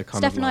 School. Yeah,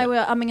 Steph and I were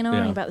umming and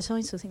ahhing about the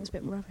title. I think it's a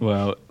bit rubbish.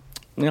 Well,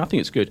 I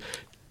think it's good.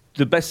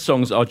 The best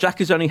songs are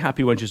Jack is only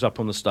happy when she's up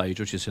on the stage,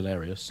 which is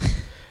hilarious.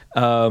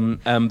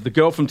 The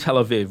Girl from Tel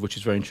Aviv, which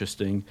is very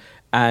interesting.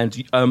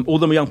 And All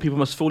the Young People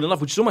Must Fall in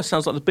Love, which almost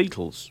sounds like the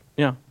Beatles.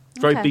 Yeah,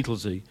 very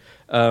Beatlesy.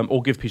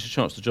 Or Give Peace a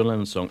Chance, the John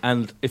Lennon song.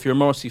 And if you're a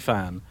Morrissey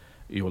fan,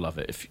 you'll love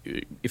it.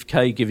 If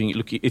Kay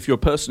if you're a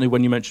person who,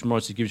 when you mention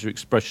Morrissey, gives you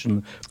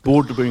expression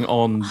bordering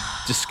on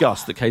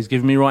disgust that Kay's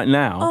giving me right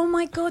now. Oh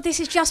my God, this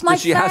is just my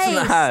face. She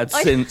hasn't had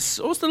since.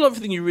 What's the lovely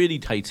thing you really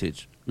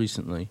hated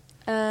recently?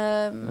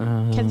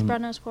 Kenneth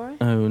Branagh's Poirot?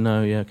 Oh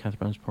no, yeah, Kenneth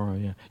Branagh's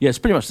Poirot, yeah. Yeah, it's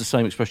pretty much the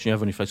same expression you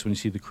have on your face when you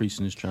see the crease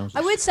in his trousers.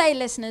 I would say,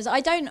 listeners,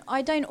 I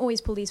don't always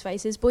pull these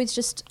faces. Boyd's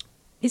just,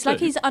 it's like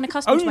he's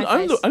unaccustomed to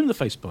my face. Own the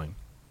face pulling.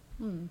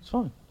 It's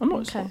fine. I'm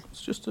not. Okay.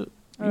 It's just you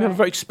have a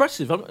very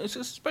expressive. It's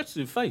an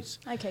expressive face.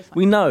 Okay, fine.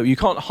 We know you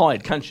can't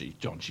hide, can she,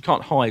 John? She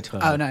can't hide her.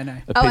 Oh no.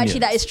 Opinions. Oh, actually,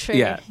 that is true.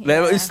 Yeah,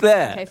 it's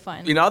there. Okay,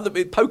 fine.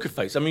 Poker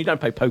face. I mean, you don't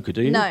play poker,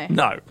 do you? No. I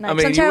mean,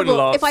 I'm terrible.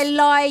 Laugh. If I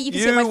lie, you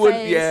can see my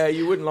face. Yeah,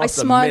 you wouldn't laugh. I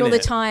smile all the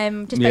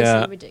time. Just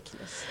basically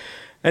ridiculous.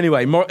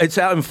 Anyway, it's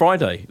out on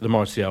Friday. The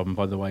Morrissey album,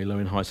 by the way, Low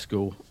in High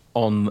School,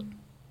 on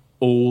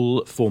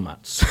all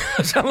formats.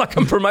 I sound like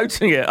I'm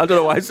promoting it. I don't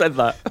know why I said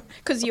that.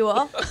 Because you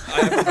are. I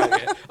am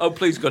promoting it. Oh,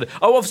 please God.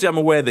 Oh, obviously I'm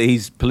aware that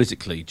he's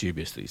politically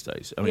dubious these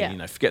days. I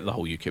mean, forget the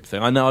whole UKIP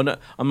thing. I don't know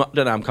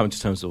I'm coming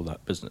to terms with all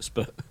that business,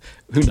 but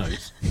who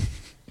knows?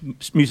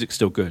 Music's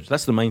still good.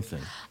 That's the main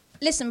thing.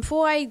 Listen,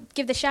 before I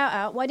give the shout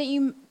out, why don't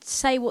you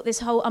say what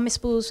this whole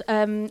Unmissables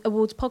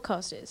Awards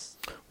podcast is?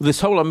 Well,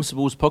 this whole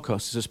Unmissables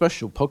podcast is a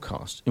special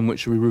podcast in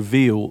which we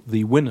reveal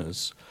the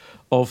winners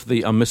of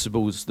the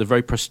Unmissables, the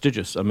very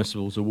prestigious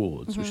Unmissables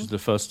Awards, which is the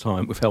first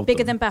time we've held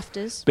Bigger them. than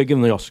BAFTAs. Bigger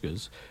than the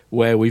Oscars,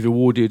 where we've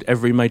awarded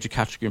every major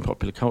category in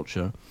popular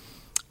culture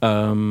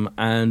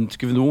and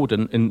given the award,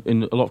 and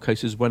in a lot of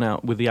cases went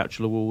out with the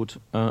actual award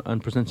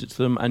and presented it to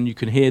them, and you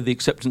can hear the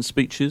acceptance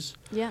speeches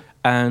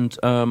and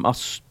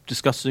us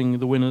discussing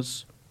the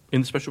winners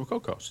in the special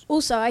podcast.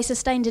 Also, I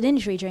sustained an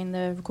injury during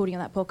the recording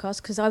of that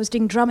podcast because I was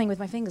doing drumming with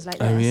my fingers like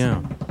this. Oh,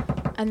 yeah.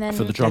 And then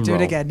for the drum do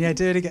roll. it again. Yeah,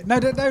 do it again. No,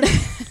 no.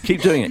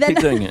 Keep doing it. Keep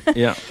doing it.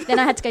 Yeah. Then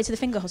I had to go to the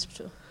finger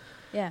hospital.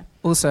 Yeah.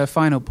 Also, a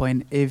final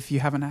point: if you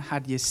haven't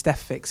had your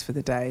Steph fix for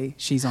the day,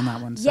 she's on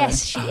that one. So.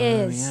 Yes, she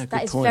is. Yeah,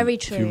 that is point. very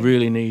true. If you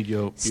really need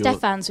your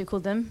Stephans, we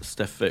called them.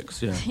 Steph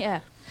fix, yeah. Yeah.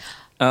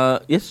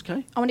 Yes,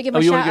 okay. I want to give a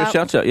you shout want to give a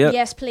shout out? Yeah.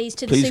 Yes, please,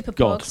 to Please, the Super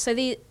God. Pod. So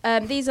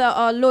these are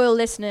our loyal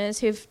listeners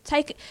who've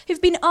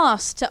been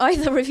asked to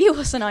either review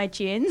us on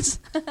iTunes,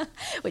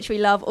 which we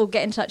love, or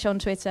get in touch on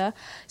Twitter.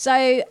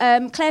 So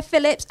Claire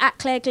Phillips at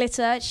Claire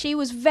Glitter, she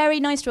was very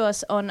nice to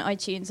us on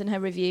iTunes in her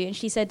review, and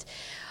she said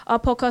our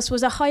podcast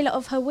was a highlight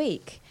of her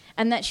week,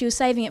 and that she was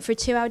saving it for a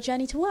 2-hour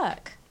journey to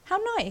work. How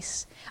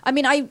nice! I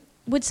mean, I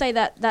would say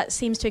that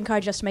seems to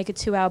encourage us to make a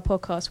 2-hour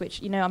podcast,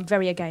 which I'm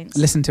very against.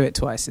 Listen to it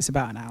twice. It's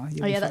about an hour.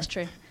 Oh yeah, that's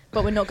true.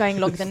 But we're not going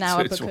longer than an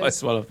hour because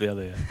twice one after the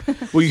other. Yeah.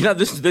 Well, you can have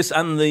this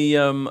and the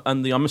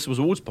Unmissables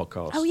Awards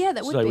podcast. Oh yeah,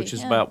 that would today, be. Which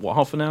is about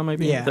half an hour,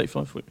 maybe. Yeah.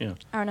 35. Yeah.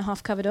 Hour and a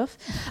half covered off.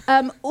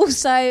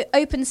 Also,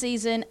 open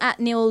season at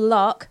Neil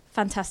Lark.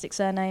 Fantastic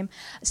surname.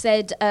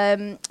 Said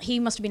he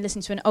must have been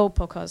listening to an old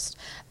podcast,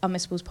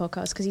 Unmissables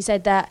podcast, because he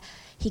said that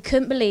he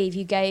couldn't believe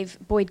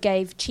Boyd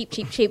gave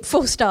cheap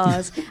 4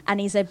 stars, and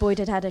he said Boyd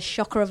had a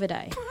shocker of a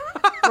day.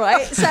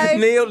 Right, so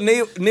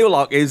Neil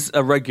Lark is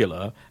a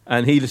regular,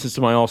 and he listens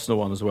to my Arsenal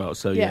one as well.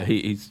 So Yeah.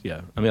 he's.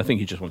 I mean, I think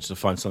he just wanted to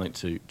find something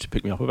to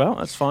pick me up about.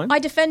 That's fine. I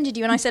defended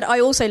you, and I said I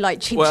also like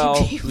cheap.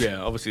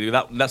 Yeah, obviously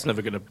that's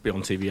never going to be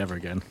on TV ever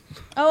again.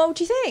 Oh, what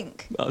do you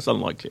think? That's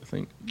unlikely, I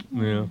think.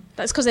 Yeah.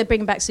 That's because they're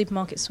bringing back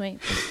Supermarket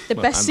Sweep, the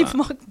Well, best and that.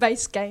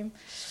 supermarket-based game.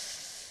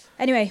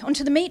 Anyway, on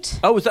to the meat.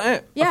 Oh, was that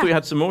it? Yeah. I thought you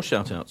had some more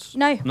shout-outs.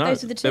 No,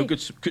 those are the They were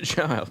two. good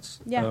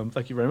shout-outs. Yeah.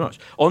 Thank you very much.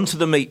 On to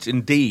the meat,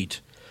 indeed.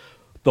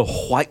 The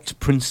White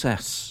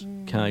Princess,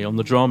 okay, on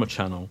the Drama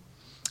Channel.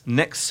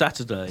 Next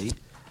Saturday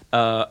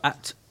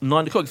at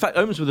 9 o'clock. In fact, it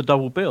opens with a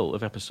double bill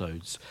of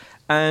episodes.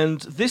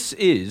 And this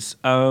is,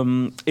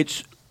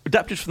 it's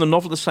adapted from the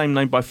novel of the same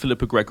name by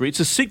Philippa Gregory. It's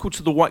a sequel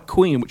to The White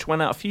Queen, which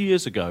went out a few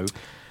years ago.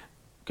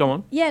 Go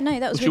on. Yeah, no,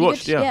 that was Which you really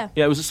watched, good.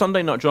 yeah. It was a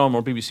Sunday night drama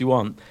on BBC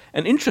One.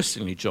 And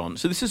interestingly, John,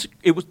 so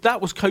that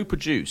was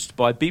co-produced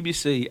by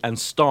BBC and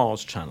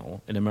Stars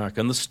Channel in America.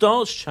 And the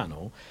Stars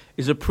Channel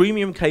is a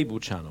premium cable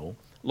channel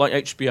like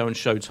HBO and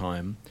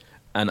Showtime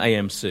and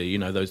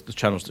AMC, the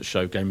channels that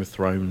show Game of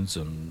Thrones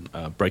and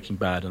Breaking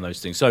Bad and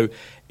those things. So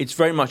it's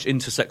very much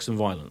into sex and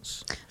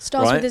violence.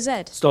 Stars right? with a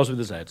Z. Stars with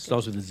a Z.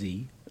 Stars with a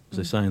Z, as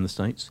they say in the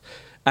States.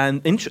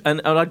 And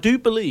I do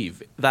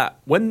believe that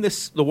when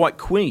The White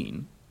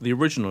Queen, the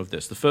original of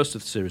this, the first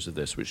of the series of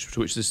this, which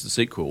this is the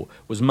sequel,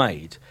 was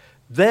made,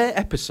 their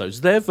episodes,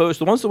 their versions,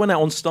 the ones that went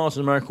out on Stars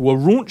in America, were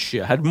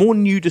raunchier, had more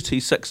nudity,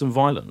 sex and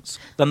violence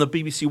than the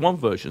BBC One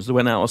versions that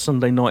went out on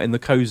Sunday night in the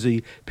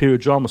cosy period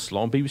drama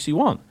slot on BBC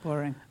One.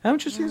 Boring. How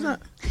interesting is that?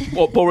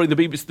 What, boring the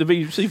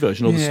BBC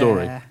version or the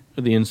story? The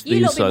You've not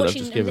been insight I've watching just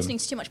and given. listening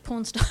to too much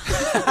porn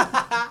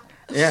stuff.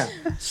 Yeah.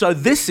 So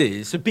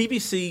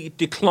BBC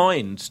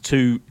declined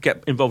to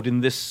get involved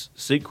in this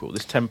sequel,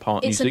 this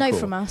 10-part new It's a sequel. no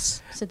from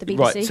us, said the BBC.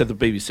 Right, said the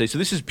BBC. So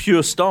this is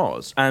pure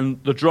Stars,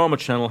 and the Drama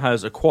Channel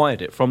has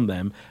acquired it from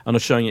them and are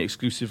showing it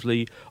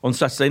exclusively on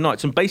Saturday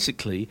nights. And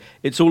basically,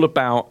 it's all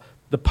about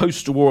the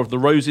post-War of the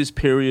Roses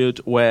period,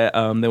 where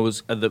there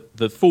was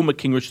the former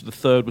King Richard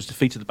III was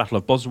defeated at the Battle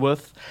of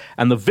Bosworth,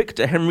 and the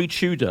victor Henry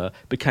Tudor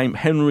became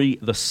Henry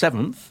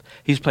VII.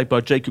 He's played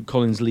by Jacob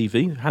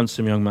Collins-Levy,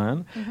 handsome young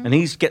man, and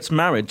he gets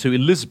married to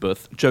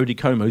Elizabeth Jodie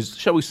Comer, who's,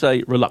 shall we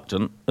say,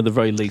 reluctant at the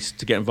very least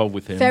to get involved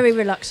with him. Very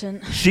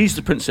reluctant. She's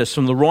the princess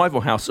from the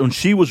rival house, and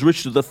she was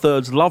Richard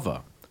III's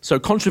lover. So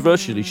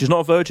controversially, she's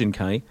not a virgin,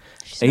 Kay.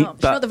 She's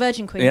not the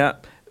Virgin Queen. Yeah,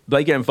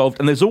 they get involved.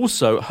 And there's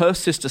also her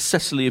sister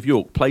Cecily of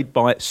York, played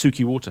by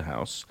Suki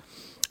Waterhouse.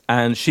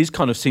 And she's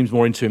kind of seems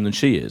more into him than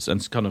she is,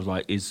 and kind of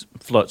like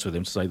flirts with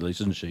him, to say the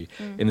least, isn't she,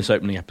 in this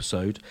opening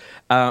episode.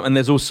 And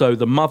there's also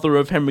the mother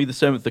of Henry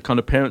VII, the kind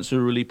of parents who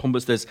are really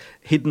pompous. There's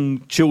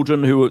hidden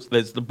children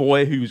there's the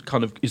boy who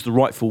kind of is the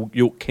rightful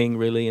York king,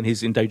 really, and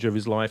he's in danger of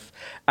his life.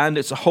 And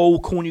it's a whole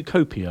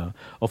cornucopia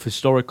of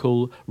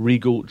historical,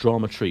 regal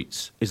drama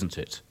treats, isn't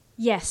it?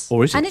 Yes.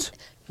 Or is And it?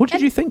 What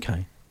did you think,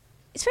 Kay?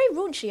 It's very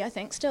raunchy, I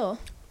think, still.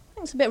 I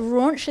think it's a bit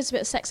raunch, there's a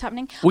bit of sex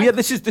happening. Well, yeah,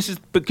 this is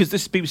because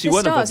this is BBC The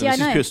One. Stars, yeah,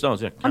 This I is know. pure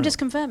Stars, yeah. I'm just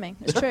confirming.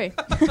 It's true.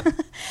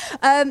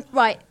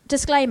 Right,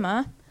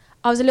 disclaimer.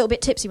 I was a little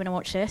bit tipsy when I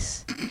watched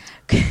this.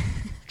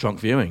 Drunk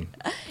viewing.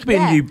 Could be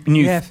Yeah. a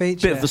new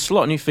feature. bit of the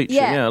slot, new feature.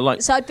 Yeah,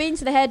 like so I'd been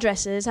to the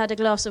hairdressers, had a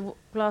glass or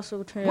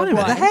two Wait of a minute,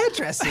 wine. The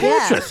hairdresser. Yeah.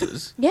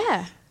 hairdressers.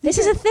 Yeah, this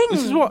is a thing.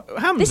 This is what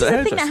happens. This is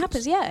at the thing that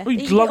hairdressers. happens. Yeah, Are you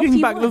You glugging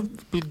get back off your the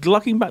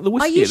I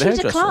whiskey at the usually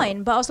hairdresser?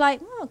 decline, but I was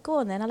like, oh, go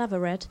on then, I'll have a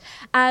red.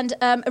 And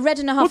a red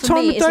and a half What for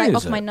time me of is day like is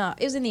off my it? nut.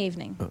 It was in the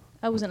evening.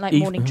 I wasn't like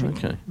Eve- morning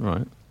drinking. Okay,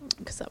 right.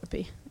 Because that would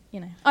be,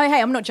 Oh,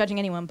 hey, I'm not judging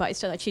anyone, but it's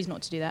still I choose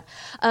not to do that.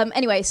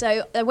 Anyway,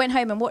 so I went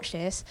home and watched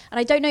this, and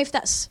I don't know if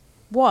that's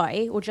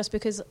why or just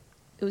because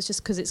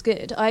it's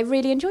good. I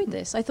really enjoyed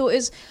this. I thought it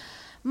was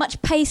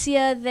much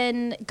pacier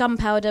than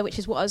Gunpowder, which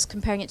is what I was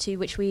comparing it to,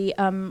 which we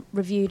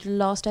reviewed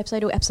last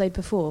episode or episode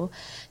before.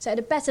 So it had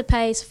a better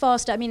pace,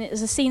 faster. I mean, it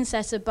was a scene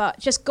setter, but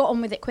just got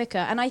on with it quicker.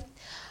 And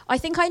I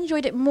think I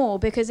enjoyed it more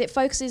because it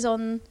focuses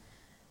on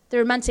the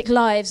romantic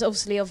lives,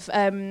 obviously, of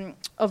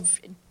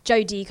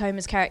Jodie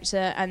Comer's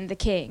character and the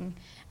king.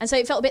 And so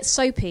it felt a bit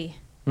soapy,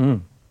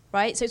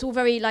 right? So it's all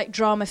very, like,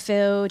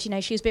 drama-filled.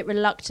 She was a bit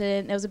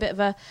reluctant. There was a bit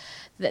of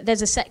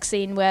there's a sex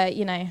scene where,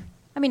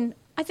 I mean,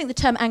 I think the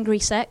term angry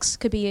sex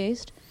could be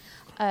used.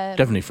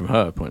 Definitely from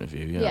her point of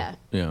view,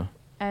 yeah.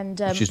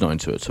 And she's not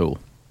into it at all.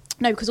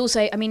 No, because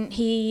also, I mean,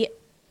 he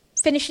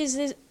finishes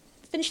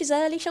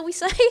early, shall we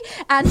say?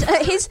 And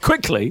his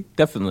Quickly,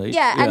 definitely.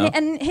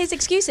 and his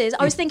excuses.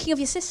 I was thinking of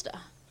your sister.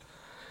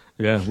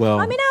 Yeah, well.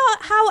 I mean,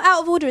 how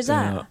out of order is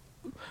that?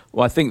 Yeah.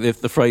 Well, I think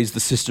the phrase "the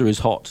sister is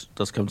hot"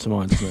 does come to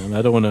mind, doesn't it? And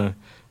I don't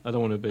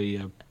want to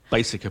be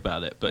basic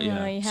about it, but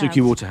No, you Suki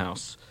have.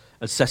 Waterhouse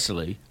as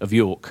Cecily of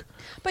York.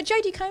 But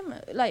Jodie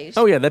Comer, like,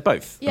 Oh yeah, they're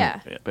both. Yeah.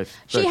 Both.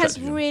 she very has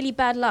attractive. really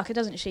bad luck,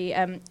 doesn't she?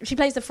 She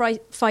plays the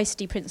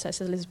feisty Princess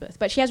Elizabeth,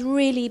 but she has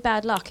really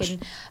bad luck in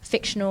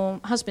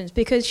fictional husbands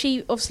because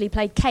she obviously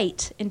played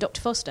Kate in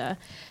Dr. Foster,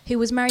 who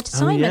was married to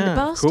Simon the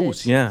Bastard. Of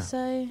course, yeah.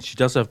 So She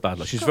does have bad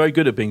luck. She's very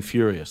good at being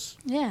furious.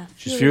 yeah,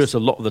 She's furious a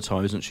lot of the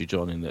time, isn't she,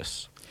 John? In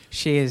this,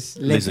 She is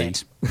Lizzie.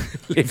 livid.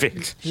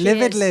 Livid.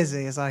 Livid is.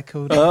 Lizzie, as I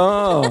called her.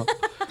 Oh,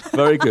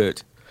 very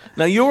good.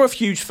 Now you're a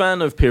huge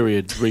fan of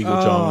period regal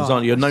dramas,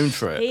 aren't you? You're known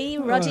for it. He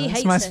Ruddy hates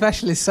It's my it.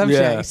 specialist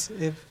subject.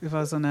 If I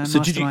was on a So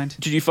did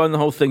mastermind. you find the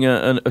whole thing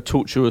a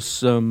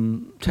tortuous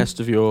test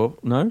of your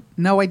no?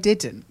 No, I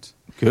didn't.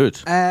 Good.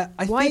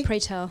 Why, pray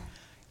tell?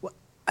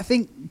 I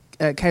think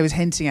Kay was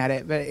hinting at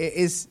it, but it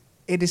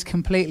is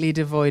completely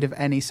devoid of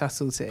any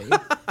subtlety. Do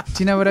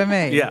you know what I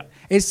mean? Yeah.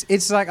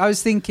 It's like I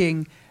was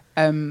thinking.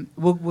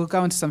 We'll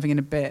go into something in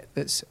a bit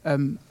that's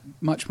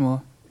much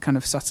more kind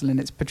of subtle in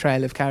its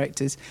portrayal of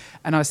characters.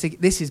 And I was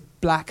thinking, this is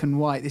black and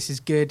white. This is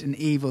good and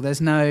evil.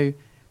 There's no.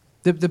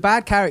 The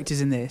bad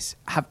characters in this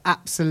have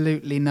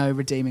absolutely no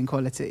redeeming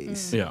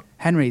qualities. Yeah.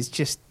 Henry's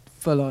just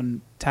full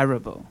on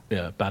terrible.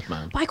 Yeah, bad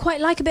man. But I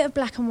quite like a bit of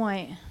black and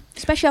white,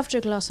 especially after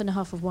a glass and a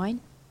half of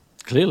wine.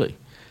 Clearly.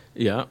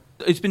 Yeah.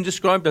 It's been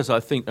described as, I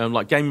think,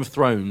 like Game of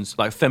Thrones,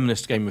 like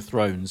feminist Game of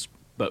Thrones,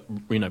 but,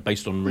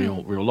 based on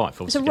real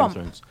life. It's a Game of romp.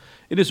 Thrones.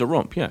 It is a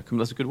romp, yeah.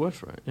 That's a good word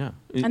for it, yeah.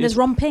 And there's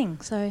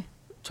romping, so...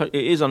 It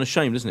is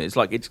unashamed, isn't it?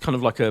 It's kind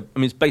of like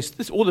it's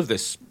based. All of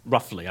this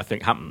roughly, I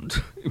think, happened.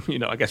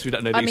 I guess we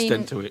don't know the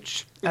extent to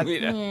which. At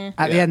the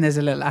end, there's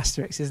a little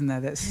asterisk, isn't there,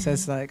 that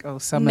says like, "Oh,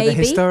 some of Maybe. the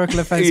historical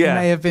events Yeah.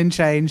 may have been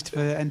changed for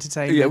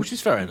entertainment." Yeah, which is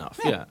fair enough.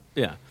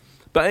 Yeah.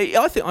 But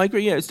I think I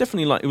agree. Yeah, it was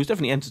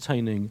definitely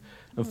entertaining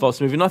and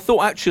fast moving. And I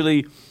thought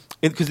actually,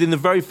 because in the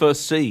very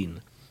first scene,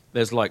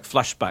 there's like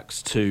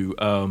flashbacks to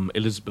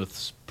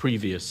Elizabeth's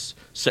previous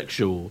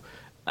sexual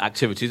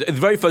activities. The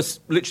very first,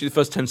 literally the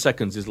first 10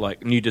 seconds is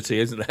like nudity,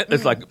 isn't it?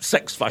 There's like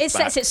sex flashbacks. It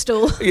sets its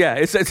stall. Yeah,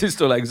 it sets its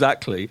stall,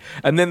 exactly.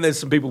 And then there's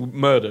some people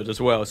murdered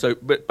as well. So,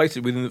 but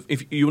basically,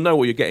 if you'll know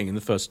what you're getting in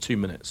the first 2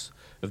 minutes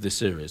of this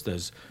series.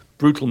 There's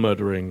brutal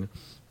murdering,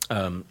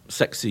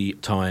 sexy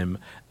time,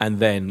 and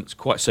then it's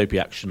quite soapy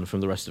action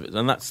from the rest of it.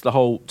 And that's the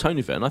whole tone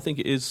of it. And I think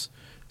it is,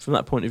 from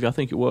that point of view, I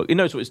think it works. It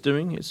knows what it's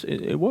doing.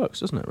 It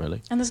works, doesn't it,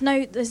 really? And there's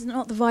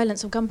not the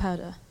violence of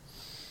Gunpowder.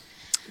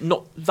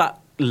 Not that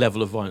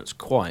level of violence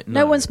quite.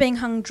 No one's being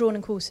hung, drawn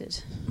and quartered.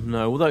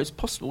 No, although it's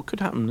possible. It could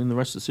happen in the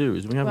rest of the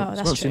series. We haven't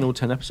that's seen true. all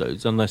 10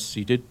 episodes, unless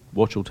you did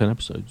watch all 10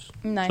 episodes.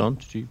 No. John,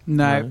 did you?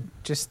 No,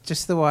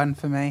 just the one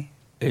for me.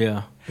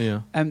 Yeah.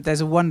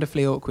 There's a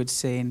wonderfully awkward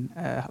scene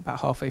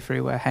about halfway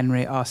through where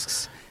Henry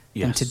asks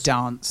them to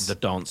dance. The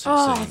dancing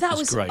Oh, scene. that is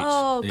was great.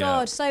 Oh Yeah.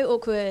 God, so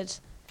awkward.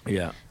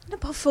 Yeah.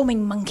 Not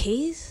performing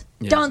monkeys.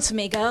 Yeah. Dance for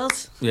me,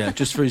 girls. Yeah,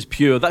 just for his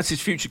pure... That's his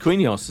future queen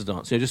he asked to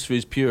dance. Yeah, just for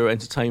his pure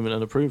entertainment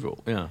and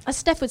approval. Yeah, As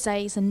Steph would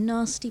say, he's a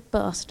nasty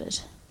bastard.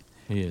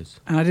 he is.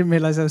 And I didn't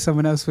realise there was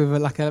someone else with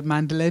a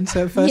mandolin.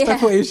 So at first I Yeah,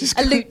 thought he was just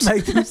a going lute. to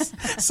make them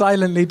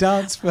silently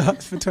dance for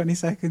 20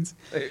 seconds.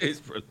 It is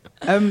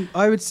brilliant.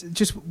 I would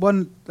just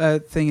one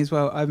thing as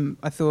well.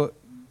 I thought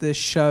the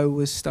show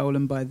was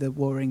stolen by the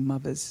warring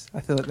mothers.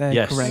 I thought they're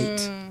Yes. great.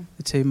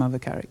 The two mother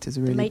characters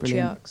are The really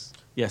brilliant. matriarchs.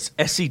 Yes,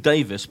 Essie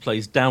Davis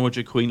plays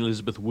Dowager Queen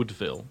Elizabeth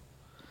Woodville.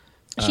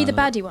 Is she the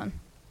baddie one?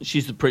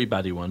 She's the pretty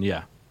baddie one,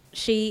 yeah.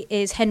 She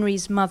is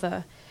Henry's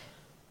mother.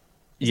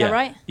 Is that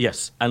right?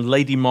 Yes, and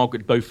Lady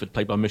Margaret Beaufort,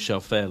 played by Michelle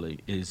Fairley,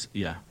 is,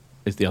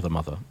 is the other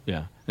mother.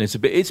 Yeah, and it's a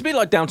bit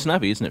like Downton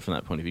Abbey, isn't it? From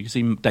that point of view, you can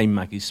see Dame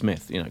Maggie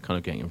Smith, kind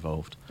of getting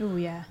involved. Oh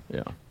yeah.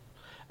 Yeah.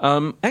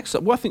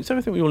 Excellent. Well, I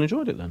think we all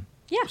enjoyed it then.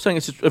 Yeah. I'm saying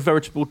it's a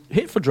veritable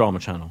hit for Drama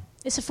Channel.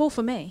 It's a 4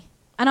 for me,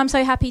 and I'm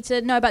so happy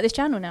to know about this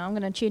channel now. I'm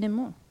going to tune in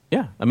more.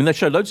 Yeah, I mean they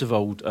show loads of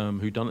old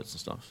whodunits and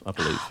stuff, I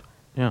believe.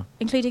 Yeah.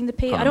 Including the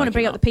P. I don't want to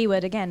bring up the P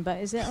word again, but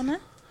is it on there?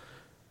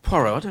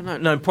 Poirot, I don't know.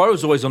 No,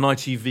 Poirot's always on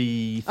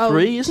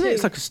ITV3, isn't it?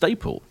 It's like a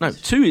staple. No,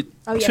 2 is...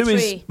 Oh, yeah, 2 3.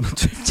 is...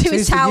 2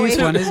 is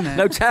Towie. One, isn't it?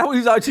 No,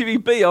 Towie's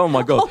ITVB. Oh,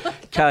 my God.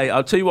 Okay,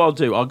 I'll tell you what I'll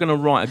do. I'm going to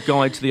write a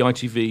guide to the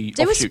ITV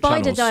Do a offshoot spider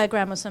channels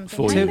diagram or something.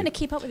 for How are you you. going to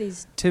keep up with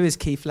these? 2 is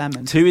Keith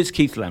Lemon. 2 is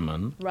Keith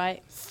Lemon.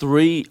 Right.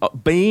 3...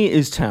 B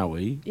is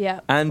Towie. Yeah.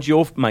 And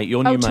your new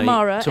mate...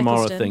 Tamara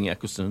Eccleston.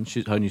 Eccleston.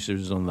 Her new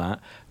series is on that.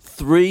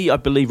 3, I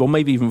believe, or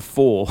maybe even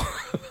 4. I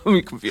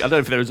don't know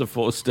if there is a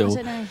 4 still. I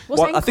don't know.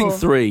 What's I think Encore?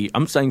 3.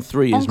 I'm saying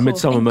 3 is Encore.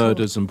 Midsummer Encore.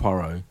 Murders and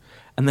Poirot.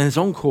 And then there's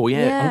Encore,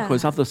 Encore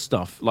is other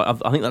stuff. Like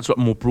I think that's what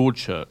more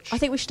Broadchurch. I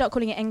think we should start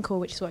calling it Encore,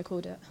 which is what I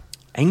called it.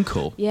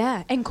 Encore?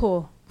 Yeah,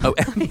 Encore. Oh,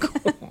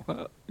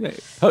 Encore. Yeah.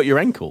 Hurt your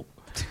ankle.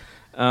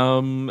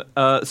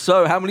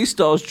 So how many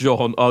stars,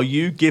 John, are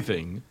you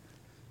giving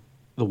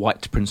The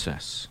White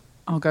Princess?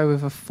 I'll go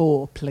with a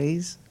 4,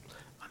 please.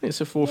 I think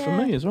it's a 4 for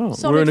Yeah. me as well.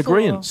 Solid We're in 4.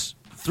 agreement.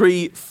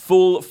 3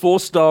 full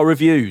 4-star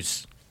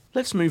reviews.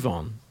 Let's move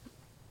on.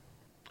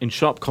 In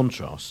sharp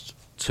contrast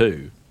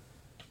to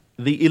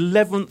the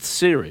 11th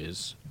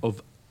series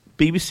of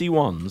BBC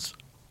One's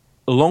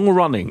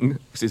long-running,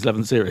 this is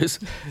 11th series,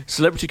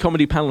 celebrity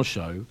comedy panel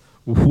show,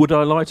 Would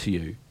I Lie to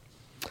You?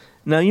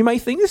 Now, you may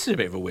think this is a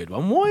bit of a weird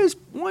one. Why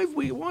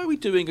are we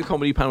doing a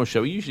comedy panel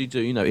show? We usually do,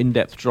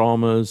 in-depth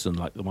dramas and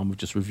like the one we've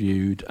just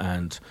reviewed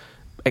and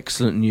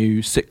excellent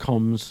new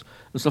sitcoms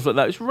and stuff like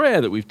that. It's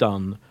rare that we've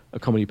done a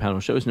comedy panel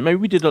show, isn't it? Maybe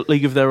we did a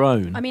League of Their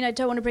Own. I mean, I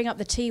don't want to bring up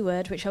the T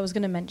word, which I was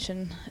going to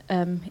mention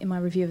in my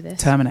review of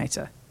this.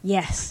 Terminator.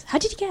 Yes. How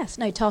did you guess?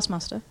 No,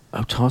 Taskmaster.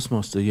 Oh,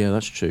 Taskmaster. Yeah,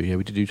 that's true. Yeah,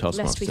 we did do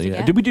Taskmaster. we Yeah.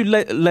 forget. Did we do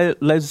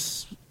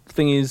Les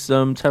Thingy's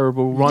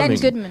terrible rhyming? Len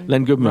Goodman.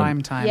 Len Goodman.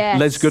 Rhyme time. Yes.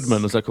 Les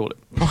Goodman, as I call it.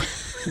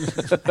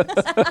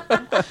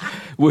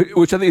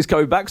 Which I think is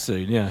coming back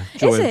soon, yeah.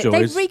 Is it?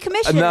 They've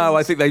recommissioned? No,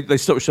 I think they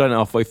stopped showing it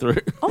halfway through.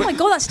 Oh my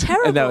God, that's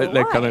terrible. And now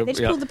they're Why? kind of- They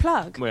just yeah. pulled the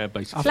plug. Yeah,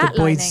 basically. After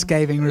Boyd's Flatlining.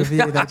 scathing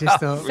review, they just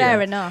thought...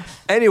 Fair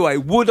enough. Anyway,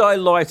 would I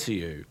lie to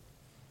you?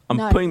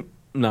 No.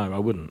 No, I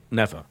wouldn't.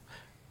 Never.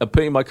 I'm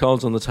putting my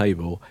cards on the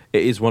table.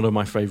 It is one of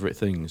my favourite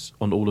things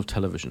on all of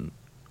television.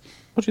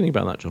 What do you think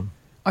about that, John?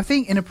 I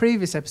think in a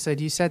previous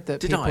episode you said that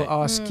Did people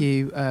I? ask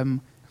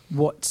you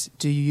what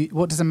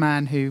does a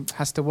man who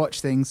has to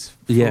watch things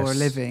for Yes. a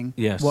living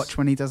Yes. watch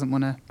when he doesn't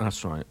want to,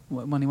 That's right.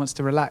 when he wants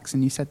to relax,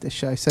 and you said this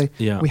show, so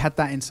Yeah. we had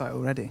that insight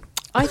already.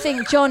 I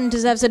think John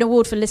deserves an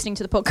award for listening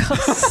to the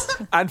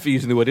podcast. And for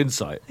using the word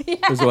insight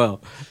as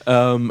well.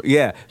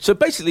 Yeah. So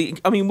basically,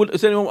 I mean,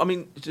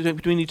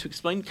 do we need to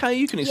explain? Kay,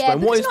 you can explain. Yeah,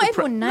 What because is not the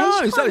everyone knows.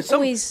 You exactly. can't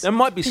always there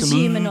might be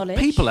presume a some knowledge.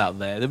 people out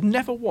there that have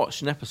never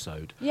watched an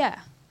episode. Yeah.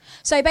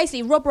 So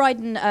basically, Rob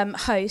Brydon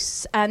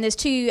hosts, and there's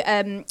 2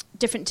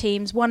 different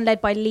teams, one led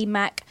by Lee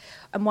Mack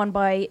and one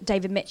by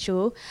David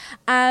Mitchell.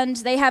 And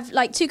they have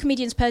like 2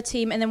 comedians per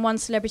team and then 1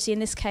 celebrity. In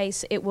this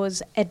case, it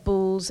was Ed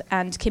Balls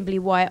and Kimberly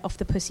Wyatt off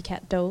the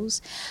Pussycat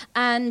Dolls.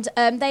 And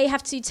they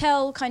have to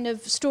tell kind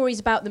of stories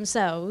about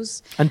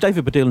themselves. And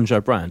David Baddiel and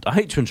Joe Brand. I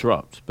hate to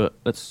interrupt, but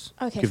let's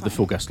Okay, give the fine.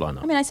 full guest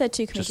lineup. I mean, I said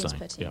 2 Just comedians saying,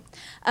 per team.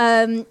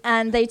 yeah.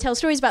 And they tell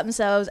stories about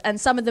themselves, and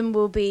some of them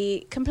will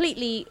be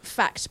completely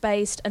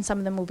fact-based, and some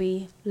of them will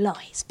be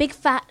lies, big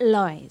fat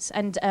lies.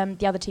 And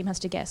the other team has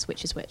to guess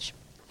which is which.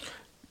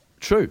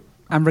 True.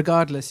 And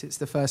regardless, it's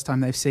the first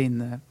time they've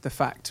seen the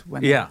fact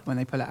when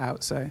they pull it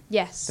out, so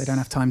Yes. they don't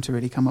have time to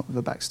really come up with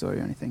a backstory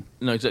or anything.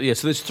 No, exactly. Yeah,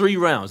 so there's 3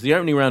 rounds. The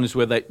opening round is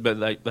where they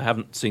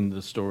haven't seen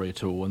the story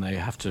at all, and they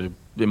have to.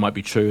 It might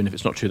be true, and if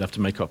it's not true, they have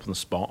to make it up on the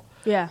spot.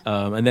 Yeah.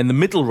 And then the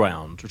middle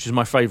round, which is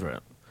my favourite,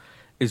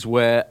 is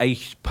where a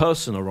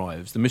person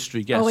arrives, the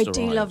mystery guest arrives.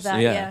 Oh, I do love that,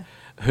 yeah.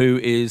 Who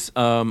is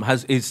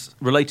is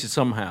related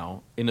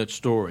somehow in a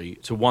story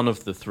to one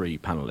of the 3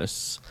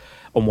 panellists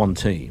on one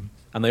team.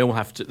 And they all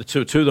have to. The two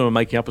of them are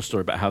making up a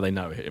story about how they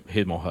know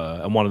him or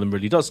her, and one of them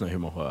really does know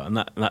him or her, and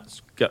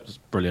that's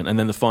brilliant. And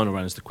then the final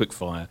round is the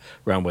quickfire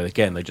round, where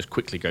again they just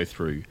quickly go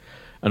through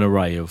an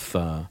array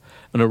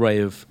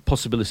of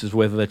possibilities of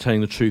whether they're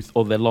telling the truth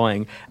or they're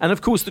lying. And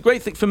of course, the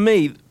great thing for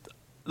me,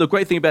 the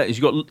great thing about it is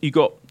you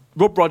got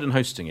Rob Brydon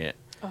hosting it.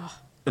 Oh,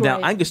 Now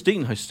great. Angus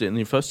Dean hosted it in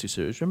the first 2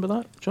 series. Remember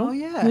that, John? Oh,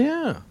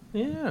 yeah.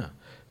 Yeah.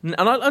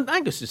 And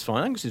Angus is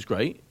fine. Angus is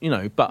great,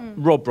 but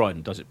Rob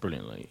Brydon does it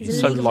brilliantly. He's He's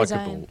in so a league of his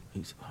likeable. own.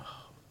 He's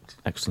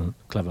excellent,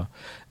 clever,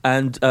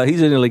 and he's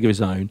in a league of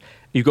his own.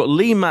 You've got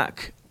Lee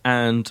Mack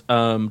and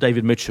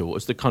David Mitchell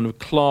as the kind of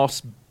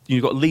class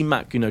you've got Lee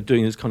Mack,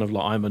 doing this kind of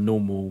like I'm a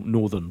normal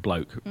northern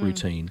bloke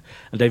routine,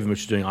 and David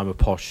Mitchell doing I'm a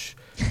posh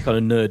kind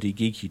of nerdy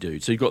geeky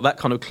dude. So you've got that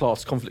kind of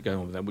class conflict going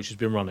on with them, which has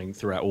been running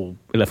throughout all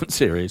 11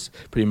 series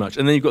pretty much.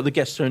 And then you've got the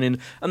guests thrown in,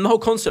 and the whole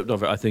concept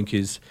of it I think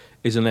is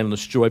an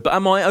endless joy. But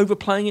am I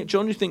overplaying it,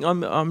 John? Do you think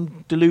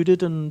I'm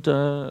deluded and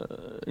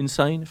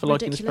insane for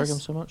liking this programme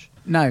so much?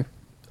 No,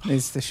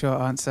 is the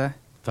short answer.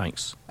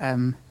 Thanks.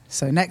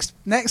 So next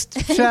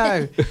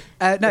show.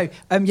 I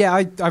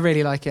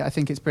really like it. I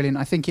think it's brilliant.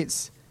 I think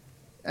it's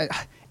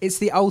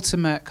the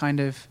ultimate kind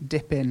of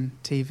dip in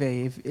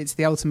TV. It's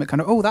the ultimate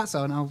kind of that's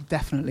on. I'll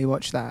definitely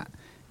watch that.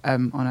 I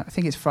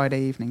think it's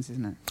Friday evenings,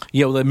 isn't it?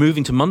 Yeah, well, they're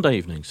moving to Monday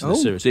evenings in the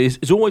series.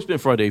 It's always been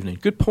Friday evening.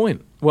 Good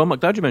point. Well, I'm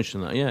glad you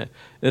mentioned that. Yeah,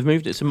 they've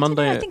moved it to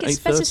Monday at 8:30. I think it's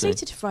better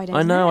suited to Friday.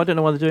 I know. I don't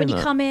know why they're doing that. When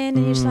you come in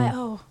and you're just like,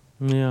 oh.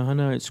 Yeah, I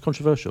know. It's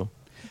controversial.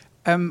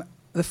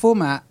 The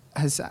format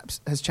has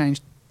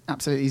changed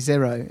absolutely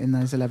zero in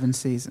those 11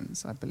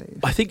 seasons, I believe.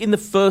 I think in the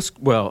first,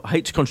 I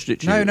hate to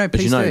contradict you, no,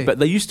 please do. But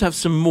they used to have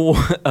some more,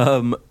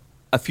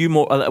 a few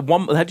more.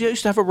 They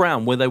used to have a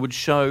round where they would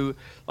show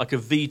like a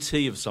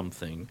VT of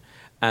something,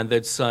 and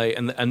they'd say,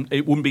 and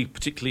it wouldn't be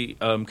particularly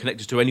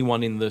connected to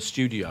anyone in the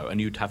studio, and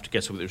you'd have to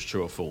guess whether it was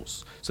true or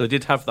false. So they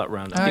did have that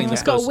round.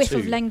 It's got a whiff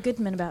of Len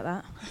Goodman about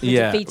that.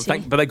 Yeah,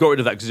 but they got rid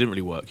of that because it didn't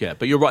really work. Yeah,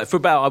 but you're right. For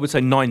about, I would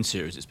say, 9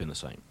 series, it's been the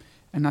same.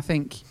 And I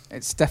think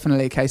it's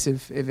definitely a case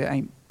of if it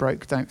ain't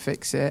broke, don't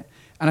fix it.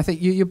 And I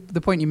think the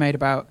point you made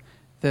about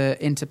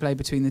the interplay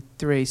between the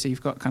three, so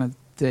you've got kind of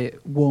the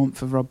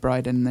warmth of Rob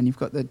Brydon, and then you've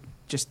got the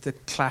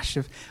clash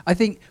of... I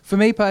think, for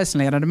me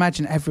personally, and I'd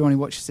imagine everyone who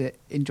watches it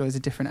enjoys a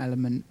different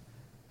element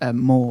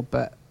more,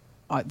 but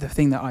the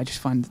thing that I just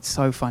find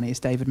so funny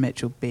is David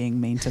Mitchell being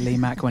mean to Lee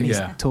Mack when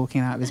he's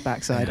talking out of his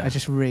backside. Yeah. I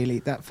just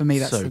really... for me,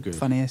 that's so the good.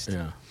 funniest.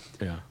 Yeah,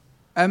 yeah.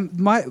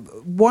 My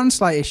one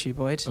slight issue,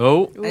 Boyd. It's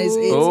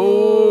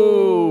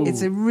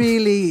a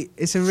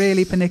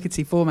really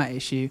pernickety format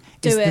issue.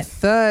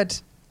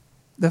 The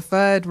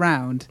third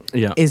round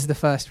is the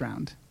first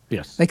round.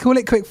 Yes. They call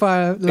it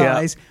quickfire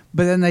lies,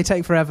 but then they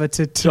take forever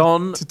to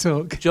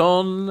talk.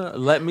 John,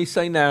 let me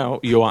say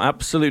now, you are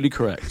absolutely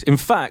correct. In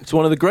fact,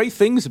 one of the great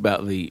things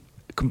about the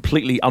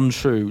completely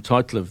untrue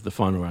title of the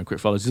final round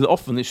quickfire lies is that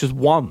often it's just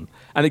one,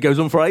 and it goes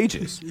on for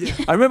ages.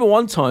 I remember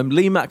one time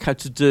Lee Mack had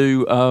to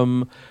do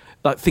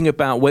that thing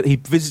about where he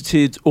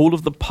visited all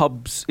of the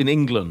pubs in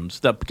England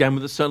that began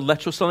with a certain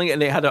letter or something, and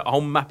they had a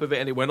whole map of it,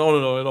 and it went on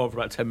and on and on for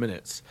about 10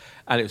 minutes.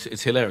 And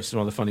it's hilarious. It's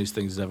one of the funniest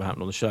things that's ever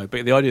happened on the show.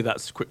 But the idea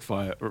that's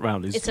quickfire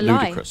round is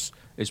ludicrous.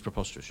 It's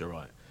preposterous, you're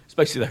right. It's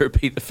basically they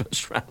repeat the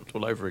first round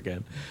all over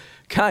again.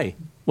 Kay,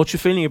 what's your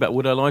feeling about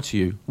Would I Lie to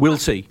You?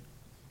 Wilty.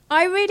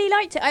 I really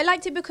liked it. I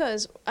liked it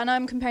because, and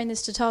I'm comparing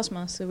this to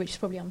Taskmaster, which is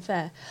probably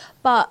unfair,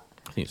 but...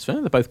 I think it's fair.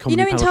 They're both comedy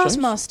in power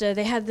Taskmaster, shows.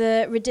 they had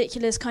the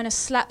ridiculous kind of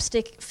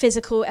slapstick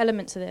physical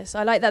element to this.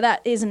 I like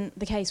that isn't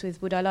the case with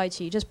Would I Lie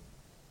to You, just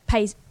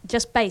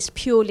based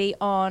purely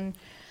on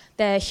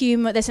their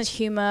humour, their sense of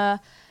humour,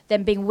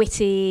 them being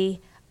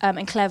witty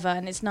and clever,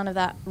 and it's none of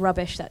that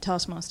rubbish that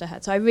Taskmaster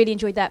had. So I really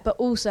enjoyed that, but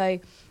also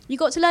you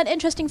got to learn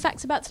interesting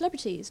facts about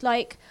celebrities,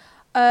 like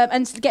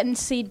and getting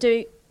to see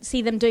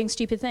them doing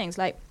stupid things,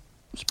 like...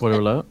 Spoiler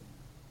alert.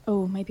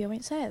 Oh, maybe I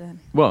won't say it then.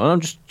 Well, I'm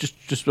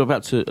just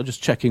about to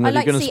just checking whether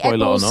you're going to spoil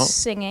it or not.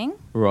 Singing.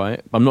 Right.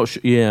 I'm not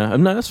sure. Yeah.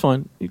 No, that's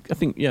fine. I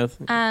think,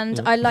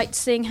 I liked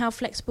seeing how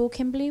flexible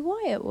Kimberly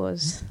Wyatt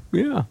was.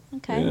 Yeah.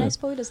 Okay, no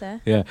spoilers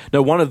there. Yeah.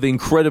 No, one of the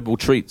incredible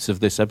treats of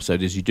this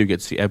episode is you do get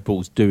to see Ed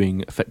Balls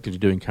effectively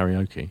doing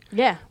karaoke.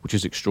 Yeah. Which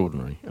is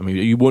extraordinary. I mean,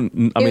 you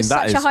wouldn't... I mean,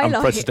 that is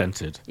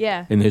unprecedented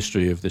in the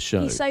history of this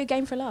show. He's so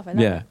game for a laugh. I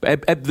love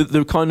it. But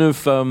the kind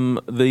of...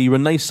 the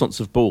renaissance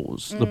of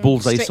Balls, the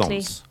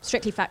Balls-essence.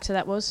 Strictly Factor,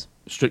 that was.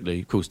 Strictly,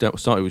 of course,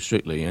 started with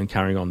Strictly and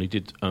carrying on. He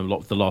did a lot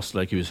of the last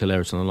leg. He was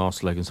hilarious on the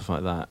last leg and stuff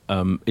like that.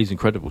 He's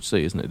incredible to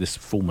see, isn't it? This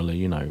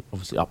formerly,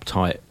 obviously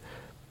uptight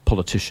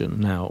politician,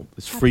 now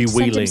this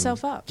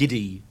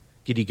freewheeling,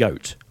 giddy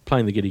goat,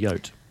 playing the giddy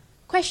goat.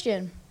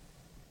 Question.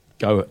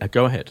 Go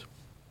ahead.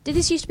 Did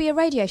this used to be a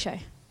radio show?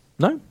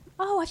 No.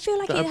 Oh, I feel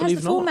like it has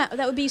the format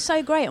that would be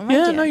so great on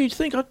radio. Yeah, no, you'd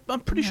think.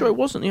 I'm pretty sure it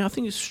wasn't. Yeah, I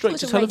think it's straight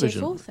to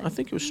television. I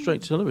think it was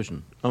straight to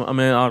television. I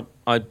mean,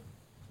 I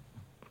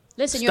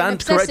listen,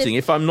 stand correcting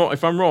if I'm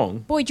wrong.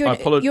 Boy,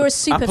 you're a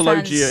super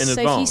fan.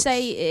 So if you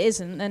say it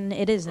isn't, then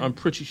it isn't. I'm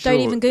pretty sure.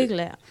 Don't even Google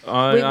it.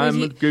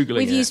 I'm Googling it.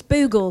 We've used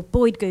Boogle,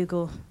 Boyd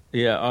Google.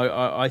 Yeah,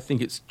 I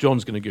think it's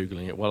John's going to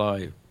Googling it while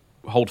I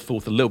hold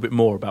forth a little bit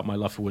more about my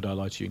love for Would I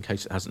Lie to You in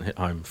case it hasn't hit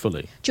home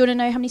fully. Do you want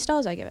to know how many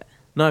stars I give it?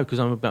 No, because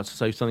I'm about to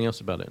say something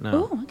else about it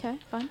now. Oh, okay,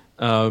 fine.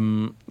 I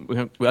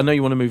know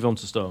you want to move on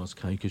to stars,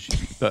 Kay,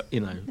 but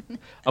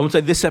I would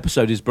say this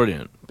episode is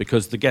brilliant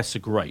because the guests are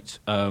great.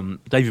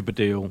 David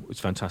Baddiel is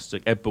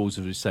fantastic. Ed Balls,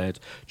 as we said.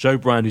 Joe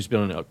Brand, who's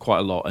been on it quite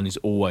a lot and is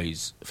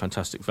always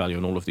fantastic value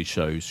on all of these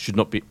shows, should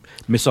not be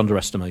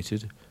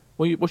misunderestimated.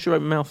 What's your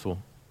open mouth for?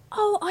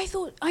 Oh, I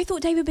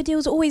thought David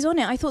Baddiel's always on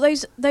it. I thought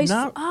those.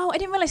 No. Oh, I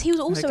didn't realise he was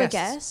also a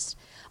guest.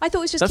 I thought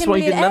it was just That's why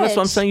Kimberly you didn't. and Ed. That's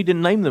why I'm saying you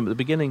didn't name them at the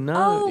beginning. No.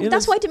 Oh, Yeah,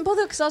 that's why I didn't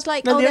bother, because I was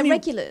like, they're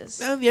regulars.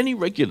 No, the only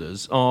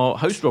regulars are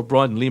host Rob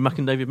Brydon, Lee Mack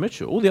and David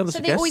Mitchell. All the others So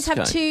are they guests. always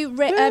have Kay.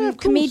 two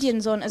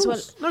comedians on as well.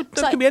 No,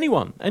 that could be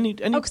anyone. Any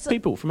so-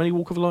 people from any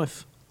walk of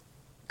life.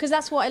 Because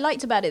that's what I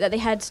liked about it, that they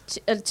had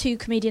two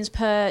comedians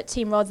per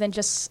team rather than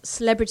just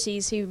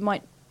celebrities who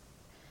might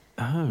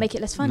make it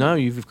less funny. No,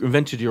 you've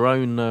invented your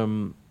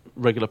own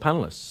regular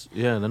panellists.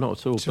 Yeah, they're not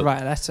at all. To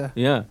write a letter.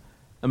 Yeah.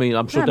 I mean,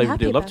 I'm sure I'm David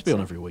happy would love to about be on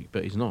it. every week,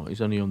 but he's not.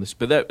 He's only on this.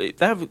 But they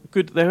have a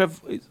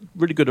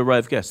really good array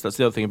of guests. That's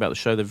the other thing about the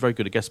show. They're very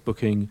good at guest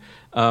booking.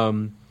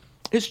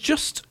 It's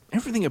just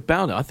everything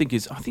about it. I think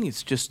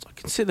it's just I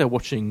can sit there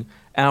watching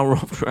hour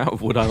after hour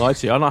of Would I Lie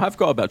to You, and I have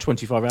got about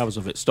 25 hours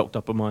of it stocked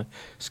up on my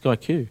Sky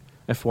Q.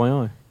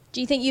 FYI.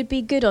 Do you think you'd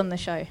be good on the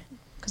show?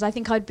 Because I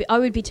think I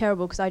would be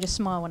terrible because I just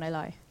smile when I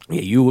lie.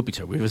 Yeah, you would be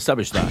terrible. We've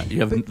established that. You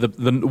have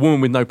the woman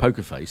with no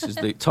poker face is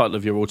the title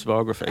of your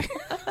autobiography.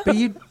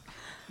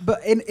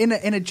 But in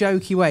a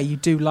jokey way, you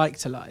do like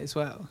to lie as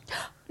well.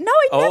 No,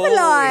 I never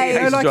lie.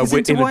 yeah. No, in a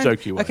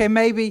jokey way. Okay,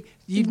 maybe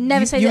You'd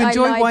never say you that I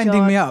enjoy lie, winding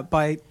John. me up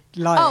by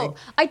lying. Oh,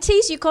 I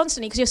tease you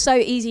constantly because you're so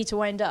easy to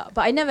wind up,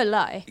 but I never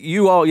lie.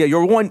 You are, yeah.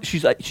 You're a wind.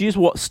 She is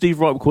what Steve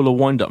Wright would call a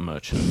wind-up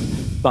merchant,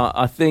 but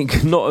I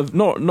think not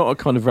a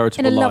kind of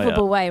veritable In a liar.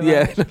 lovable way,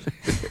 right?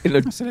 Yeah,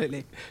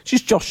 Absolutely.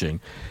 she's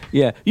joshing.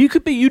 Yeah,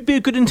 you'd be a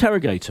good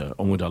interrogator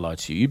on Would I Lie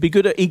to You. You'd be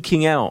good at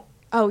eking out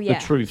Oh yeah.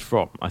 the truth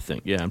from. I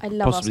think, yeah, and I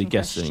love possibly asking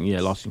guessing,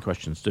 questions. asking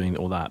questions, doing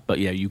all that. But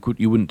yeah, you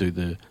wouldn't do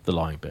the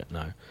lying bit,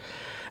 no.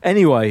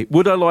 Anyway,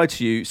 Would I Lie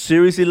to You,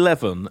 Series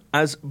 11,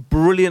 as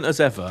brilliant as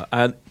ever,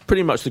 and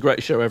pretty much the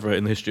greatest show ever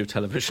in the history of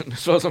television,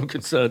 as far as I'm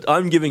concerned.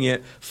 I'm giving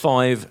it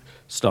 5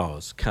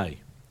 stars.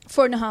 Kay.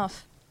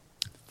 4.5.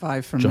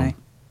 5 from John. me.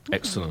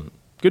 Excellent.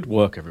 Good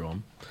work,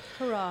 everyone.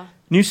 Hurrah.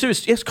 New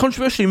series, yes,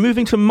 controversially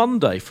moving to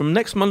Monday, from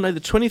next Monday,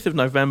 the 20th of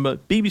November,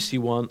 BBC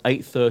One,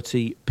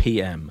 8:30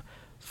 p.m.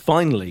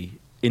 Finally,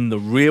 in the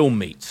real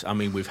meat. I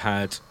mean, we've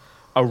had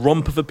a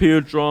romp of a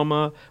period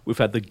drama, we've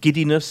had the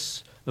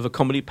giddiness of a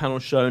comedy panel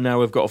show, now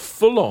we've got a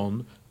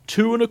full-on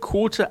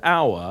 2.25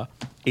 hour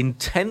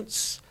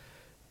intense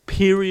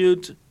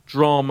period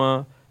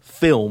drama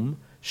film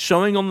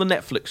showing on the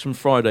Netflix from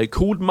Friday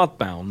called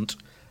Mudbound.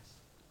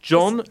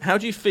 John, how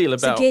do you feel a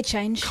about gear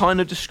change.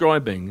 kind of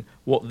describing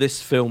what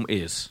this film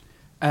is?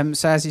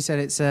 So as you said,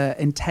 it's an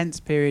intense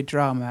period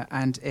drama,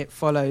 and it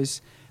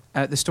follows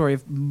the story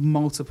of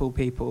multiple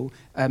people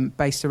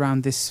based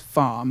around this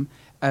farm.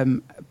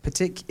 In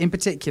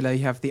particular,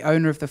 you have the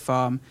owner of the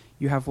farm,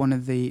 you have one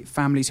of the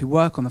families who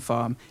work on the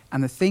farm,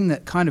 and the thing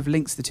that kind of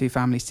links the two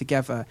families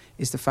together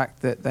is the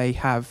fact that they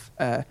have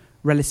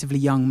relatively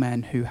young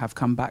men who have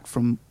come back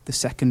from the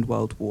Second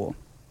World War.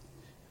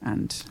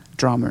 And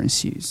drama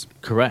ensues.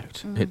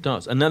 Correct, it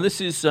does. And now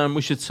this is,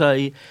 we should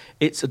say,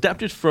 it's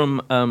adapted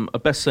from a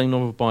best-selling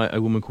novel by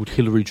a woman called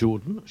Hilary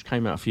Jordan, which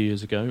came out a few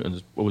years ago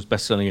and was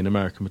best-selling in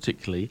America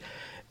particularly.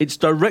 It's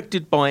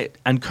directed by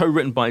and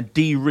co-written by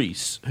Dee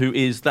Reese, who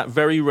is that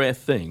very rare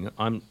thing.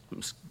 I'm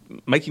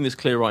making this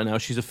clear right now.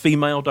 She's a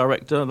female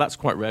director. That's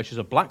quite rare. She's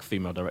a black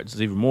female director. It's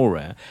even more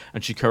rare.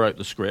 And she co-wrote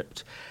the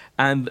script.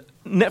 And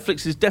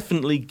Netflix is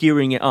definitely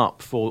gearing it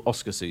up for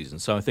Oscar season.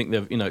 So I think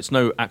it's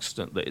no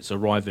accident that it's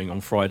arriving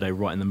on Friday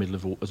right in the middle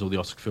of as all the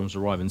Oscar films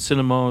arrive in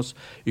cinemas.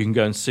 You can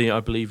go and see it, I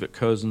believe, at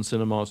Curzon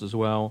Cinemas as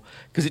well.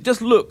 Because it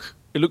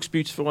looks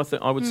beautiful,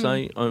 I would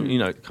say.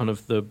 Kind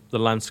of the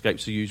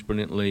landscapes are used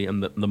brilliantly,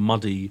 and the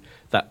muddy,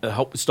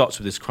 it starts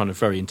with this kind of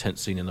very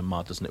intense scene in the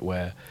mud, doesn't it,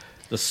 where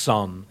the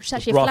son, Which is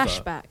actually the a brother,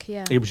 flashback,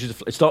 yeah.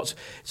 It starts,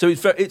 so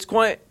it's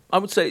quite, I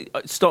would say,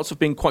 it starts off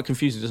being quite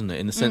confusing, doesn't it?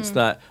 In the sense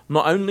that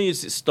not only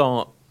does it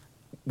start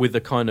with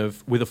it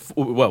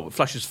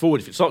flashes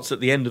forward. If it starts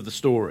at the end of the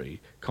story,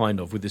 kind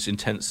of, with this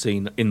intense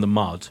scene in the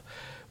mud,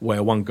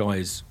 where one guy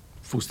is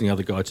forcing the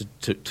other guy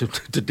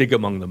to dig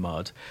among the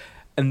mud.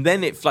 And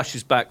then it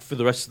flashes back for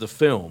the rest of the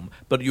film,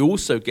 but you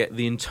also get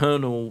the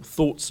internal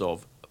thoughts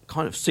of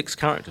kind of 6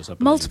 characters, I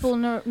believe. Multiple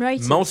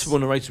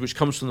narrators, which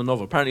comes from the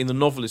novel. Apparently, the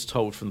novel is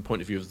told from the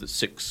point of view of the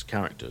 6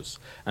 characters,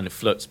 and it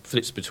flits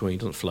between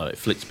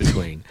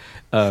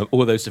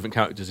all those different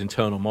characters'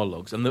 internal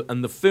monologues. And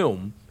the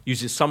film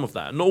uses some of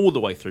that, not all the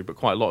way through, but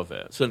quite a lot of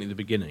it. Certainly at the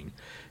beginning,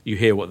 you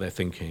hear what they're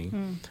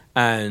thinking,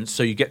 and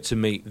so you get to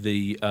meet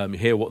you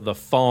hear what the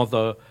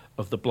father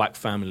of the black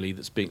family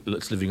that's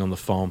living on the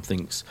farm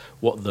thinks,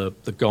 what the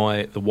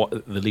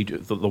leader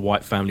of the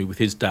white family with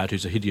his dad,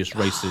 who's a hideous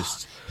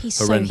racist,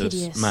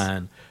 horrendous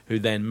man, who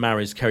then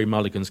marries Kerry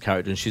Mulligan's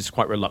character, and she's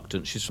quite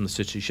reluctant. She's from the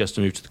city, she has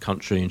to move to the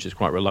country, and she's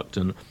quite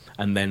reluctant.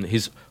 And then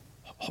his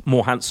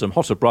more handsome,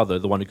 hotter brother,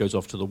 the one who goes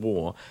off to the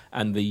war,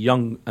 and the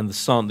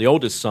oldest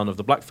son of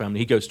the black family,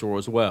 he goes to war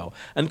as well.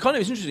 And kind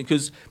of it's interesting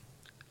because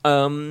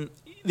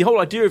the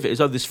whole idea of it is,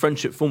 this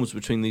friendship forms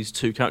between these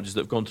 2 characters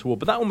that have gone to war,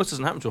 but that almost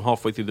doesn't happen until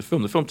halfway through the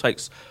film. The film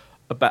takes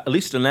about at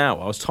least an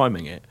hour, I was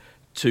timing it,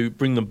 to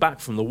bring them back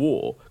from the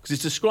war, because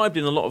it's described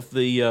in a lot of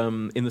the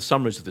in the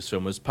summaries of this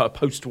film as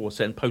post-war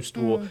set,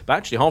 post-war, but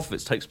actually half of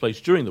it takes place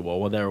during the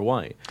war while they're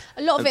away.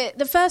 A lot of it,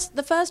 the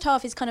first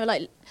half is kind of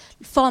like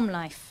farm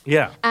life,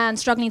 and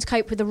struggling to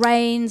cope with the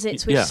rains.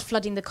 It's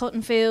flooding the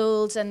cotton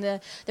fields, and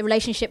the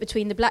relationship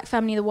between the black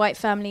family and the white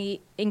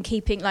family in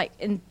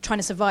trying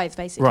to survive,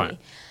 basically. Right.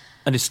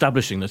 And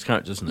establishing those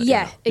characters, isn't it?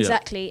 Yeah,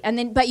 exactly. And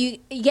then, but you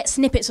get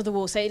snippets of the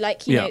war, so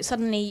like you know,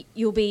 suddenly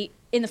you'll be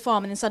in the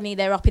farm, and then suddenly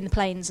they're up in the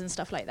plains and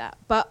stuff like that.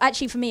 But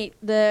actually, for me,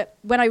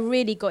 when I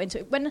really got into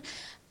it,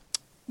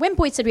 when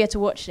Boyd said we had to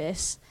watch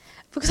this,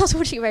 because I was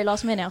watching it very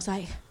last minute, I was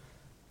like,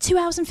 2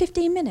 hours and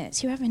 15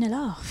 minutes, you're having a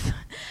laugh.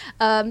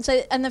 And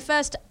the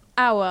first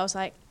hour, I was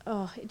like,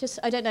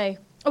 I don't know,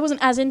 I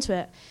wasn't as into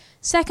it.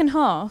 Second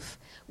half,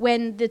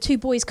 when the two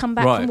boys come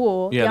back from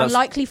war, the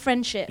unlikely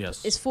friendship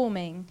is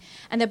forming,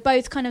 and they're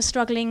both kind of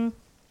struggling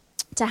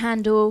to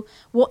handle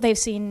what they've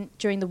seen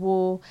during the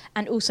war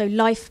and also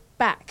life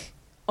back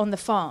on the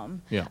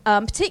farm,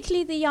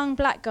 particularly the young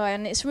black guy.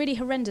 And it's really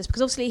horrendous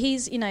because obviously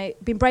he's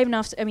been brave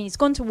enough he's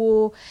gone to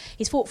war,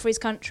 he's fought for his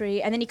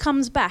country, and then he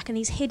comes back and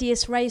these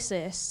hideous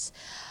racists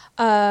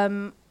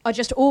are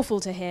just awful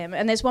to him.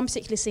 And there's one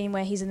particular scene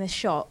where he's in this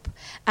shop,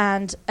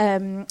 and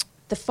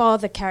the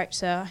father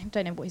character, I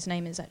don't know what his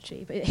name is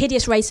actually, but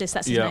hideous racist,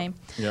 that's his name,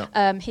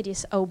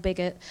 hideous old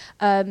bigot,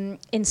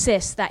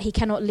 insists that he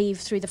cannot leave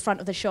through the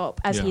front of the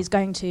shop as he's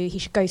going to. He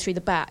should go through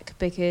the back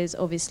because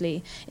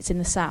obviously it's in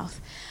the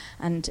South,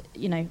 and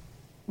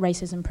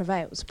racism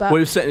prevails. But well,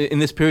 it was set in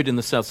this period in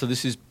the South, so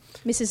this is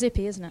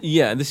Mississippi, isn't it?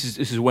 Yeah, this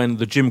is when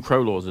the Jim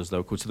Crow laws, as they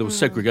were called, so there was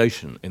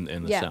segregation in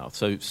the South.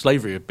 So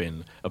slavery had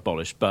been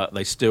abolished, but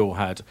they still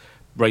had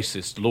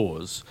racist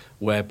laws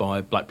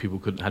whereby black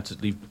people had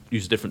to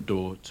use a different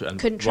door and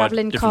couldn't travel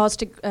in cars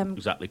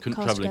couldn't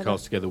travel in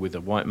cars together with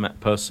a white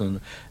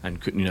person, and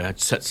couldn't had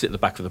to sit at the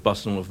back of the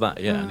bus and all of that.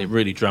 And it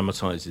really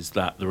dramatises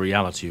the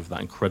reality of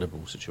that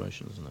incredible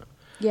situation, isn't it?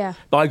 Yeah,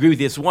 but I agree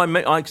with you. So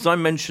because I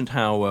mentioned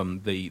how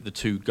the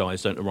two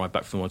guys don't arrive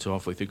back from the war until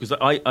halfway through, because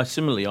I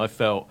similarly I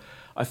felt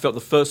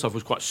the first half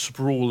was quite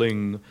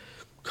sprawling.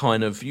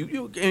 Kind of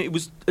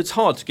it's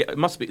hard to get. It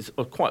must be it's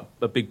quite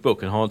a big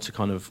book and hard to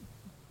kind of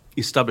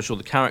establish all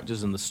the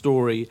characters and the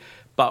story.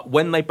 But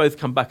when they both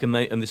come back and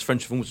this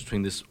friendship forms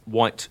between this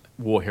white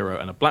war hero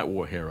and a black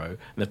war hero, and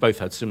they've both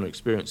had similar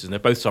experiences, and they're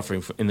both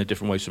suffering in their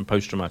different ways from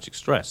post-traumatic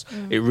stress,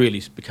 it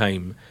really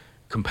became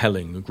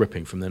compelling and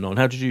gripping from then on.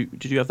 How did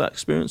you have that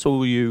experience, or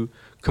were you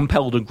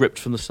compelled and gripped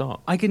from the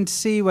start? I can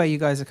see where you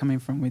guys are coming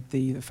from with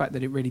the fact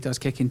that it really does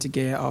kick into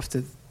gear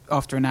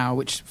after an hour,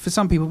 which for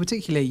some people,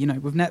 particularly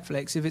with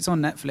Netflix, if it's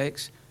on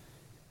Netflix,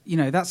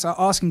 that's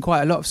asking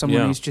quite a lot of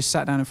someone who's just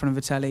sat down in front of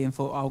a telly and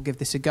thought, I'll give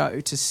this a go.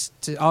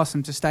 To ask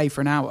them to stay for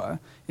an hour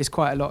is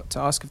quite a lot to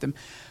ask of them.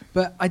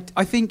 But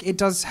I think it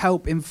does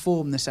help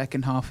inform the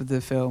second half of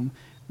the film,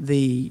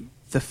 the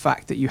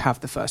fact that you have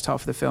the first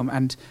half of the film,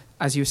 and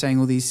as you were saying,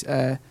 all these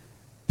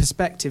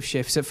perspective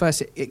shifts. At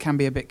first it can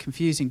be a bit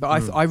confusing, but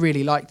I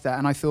really liked that,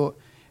 and I thought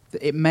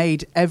that it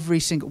made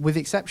every single, with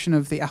the exception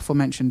of the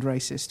aforementioned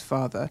racist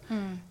father,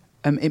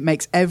 it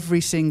makes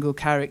every single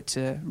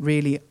character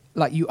really,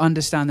 like, you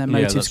understand their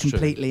motives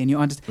completely, and you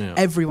understand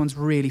everyone's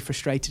really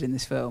frustrated in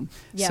this film.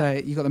 So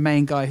you've got the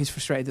main guy who's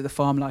frustrated that the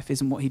farm life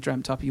isn't what he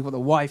dreamt up. You've got the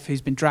wife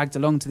who's been dragged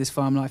along to this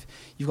farm life.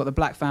 You've got the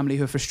black family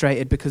who are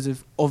frustrated because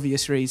of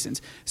obvious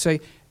reasons. So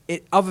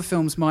other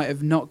films might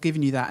have not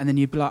given you that, and then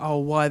you'd be like, oh,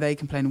 why are they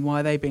complaining? Why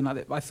are they being like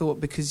that? I thought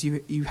because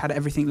you had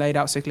everything laid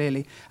out so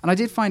clearly. And I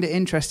did find it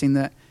interesting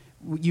that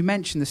you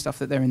mentioned the stuff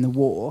that they're in the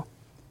war,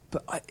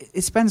 but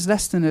it spends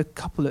less than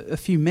a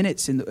few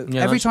minutes in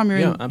every time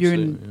you're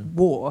in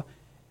war.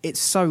 It's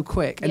so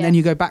quick, and then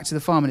you go back to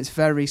the farm, and it's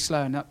very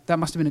slow. And that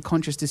must have been a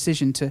conscious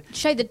decision to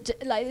show that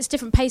it's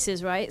different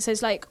paces, right? So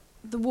it's like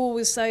the war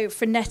was so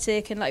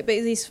frenetic, and but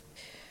these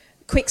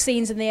quick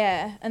scenes in the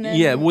air, and then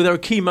there are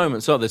key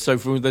moments, aren't there? So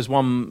there's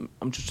one.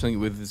 I'm just thinking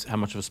with how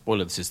much of a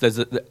spoiler this is.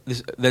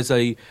 There's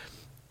a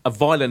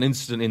violent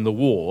incident in the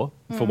war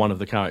for one of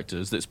the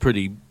characters that's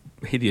pretty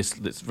hideous,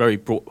 that's very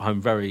brought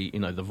home very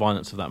the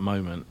violence of that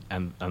moment,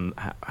 and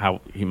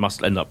how he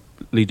must end up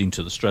leading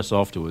to the stress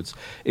afterwards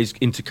is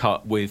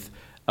intercut with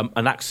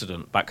an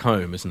accident back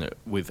home, isn't it,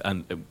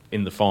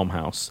 in the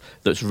farmhouse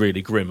that's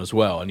really grim as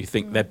well, and you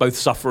think they're both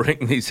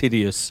suffering these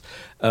hideous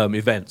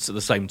events at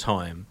the same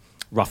time,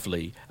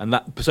 roughly, and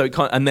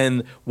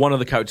then one of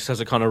the characters has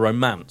a kind of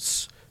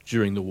romance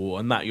during the war,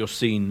 and that you're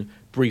seen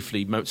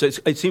briefly, so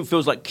it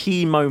feels like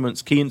key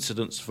moments, key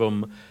incidents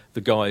from the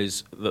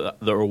guys that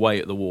are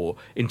away at the war,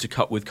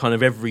 intercut with kind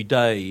of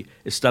everyday,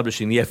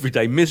 establishing the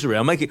everyday misery.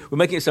 We're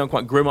making it sound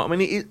quite grim. I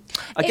mean,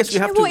 I guess we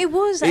have to. It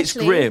was actually. It's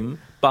grim,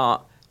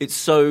 but it's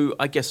so.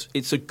 I guess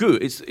it's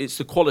it's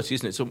the quality,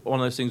 isn't it? It's one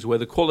of those things where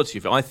the quality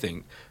of it, I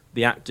think,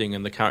 the acting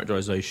and the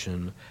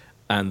characterization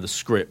and the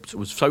script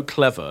was so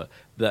clever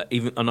that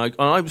even, and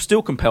I was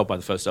still compelled by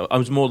the first hour. I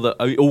was more that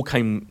it all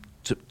came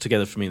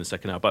together for me in the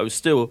second hour. But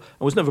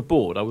I was never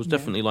bored. I was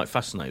definitely like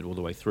fascinated all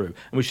the way through.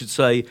 And we should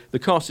say the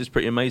cast is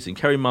pretty amazing.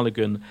 Kerry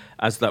Mulligan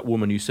as that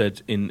woman you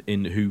said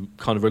in who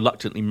kind of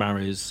reluctantly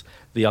marries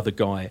the other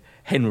guy,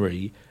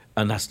 Henry,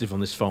 and has to live on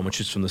this farm, and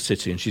she's from the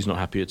city, and she's not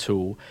happy at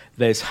all.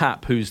 There's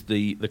Hap, who's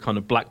the kind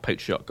of black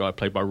patriarch guy,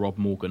 played by Rob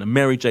Morgan, and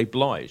Mary J.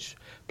 Blige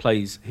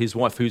plays his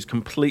wife, who's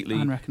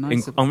completely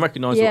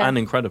unrecognisable and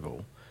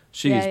incredible.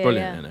 She is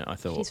brilliant in it, I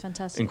thought. She's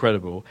fantastic.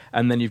 Incredible.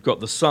 And then you've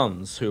got the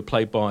sons, who are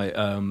played by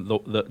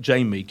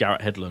Jamie Garrett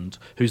Hedlund,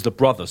 who's the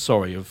brother,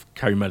 of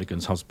Kerry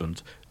Mulligan's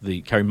husband, and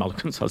the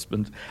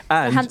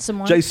handsome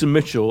one. Jason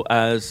Mitchell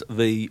as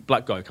the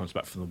black guy who comes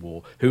back from the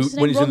war, who,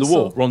 when he's in the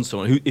war,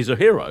 Ronsel, who is a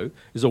hero,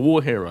 is a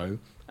war hero,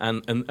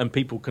 and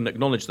people can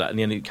acknowledge that. And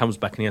then he comes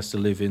back and he has to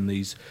live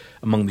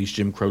among these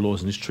Jim Crow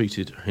laws and is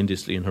treated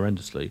hideously and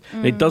horrendously.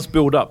 And it does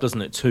build up,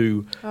 doesn't it,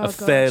 to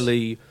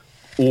fairly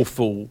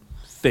awful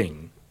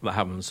thing that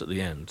happens at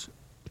the end,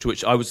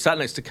 which I was sat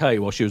next to Kay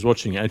while she was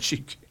watching it, and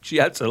she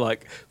had to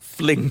like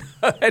fling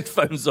her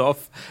headphones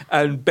off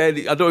and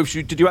barely. I don't know if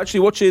did you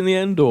actually watch it in the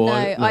end or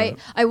no?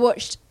 I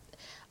watched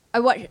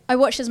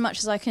as much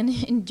as I can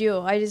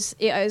endure.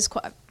 It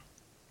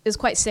was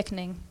quite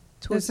sickening.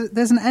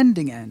 There's an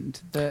ending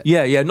that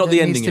not the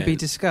ending needs to be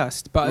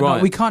discussed,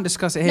 but we can't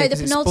discuss it here because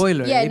it's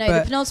spoilery.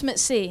 The penultimate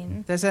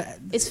scene. The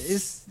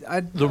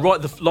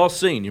last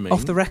scene. You mean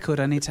off the record?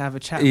 I need to have a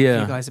chat with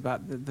you guys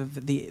about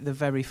the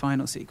very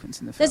final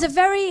sequence in the film. There's a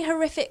very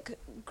horrific,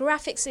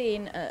 graphic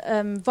scene,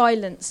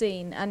 violent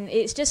scene, and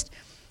it's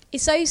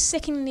so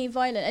sickeningly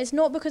violent. It's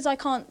not because I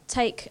can't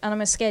take, and I'm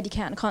a scaredy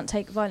cat and I can't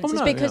take violence.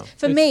 It's because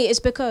for me, it's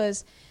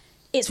because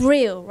it's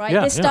real,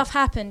 right? This stuff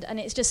happened, and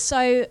it's just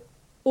so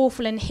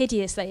awful and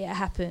hideous that it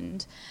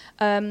happened,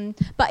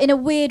 but in a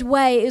weird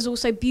way it is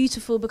also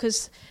beautiful,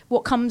 because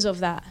what comes of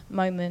that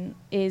moment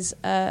is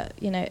an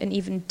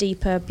even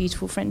deeper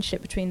beautiful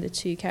friendship between the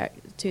two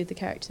of the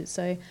characters.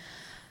 So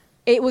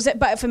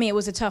but for me it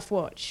was a tough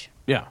watch.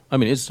 I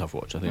mean it's a tough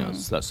watch. I think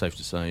that's safe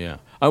to say.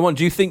 I wonder,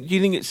 do you think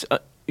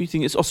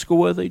it's Oscar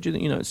worthy? Do you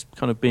think it's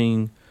kind of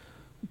being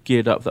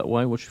geared up that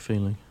way? What's your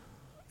feeling?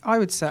 I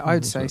would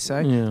say so.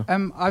 Yeah.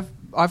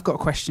 I've got a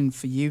question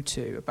for you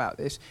two about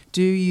this.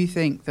 Do you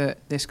think that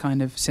this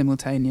kind of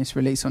simultaneous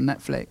release on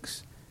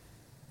Netflix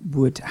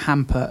would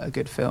hamper a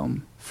good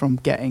film from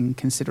getting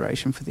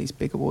consideration for these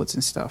big awards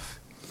and stuff?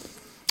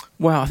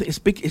 Well, I think it's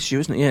a big issue,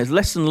 isn't it? Yeah, it's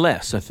less and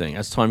less, I think,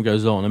 as time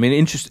goes on. I mean,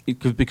 interesting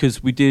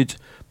because we did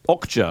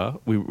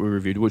Okja, we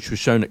reviewed, which was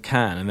shown at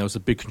Cannes, and there was a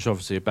big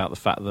controversy about the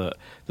fact that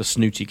the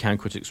snooty Cannes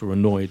critics were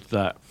annoyed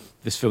that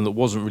this film that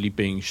wasn't really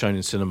being shown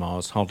in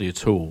cinemas hardly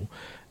at all,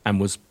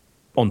 and was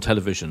on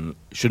television,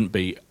 shouldn't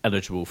be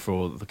eligible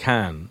for the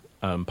Cannes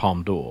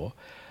Palme d'Or.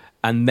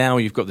 And now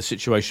you've got the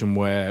situation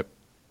where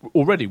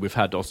already we've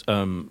had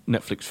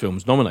Netflix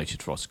films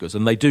nominated for Oscars,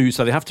 and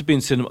they have to be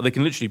in cinema. They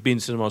can literally be in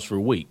cinemas for a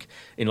week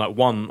in like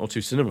 1 or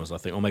 2 cinemas, I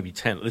think, or maybe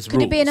 10.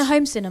 Could it be in a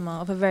home cinema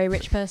of a very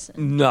rich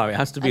person? No, it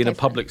has to be in a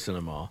public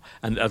cinema,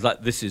 and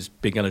this is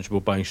being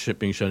eligible by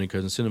being shown in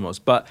curtain cinemas.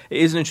 But it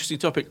is an interesting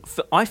topic.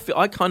 I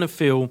kind of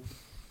feel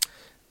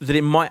that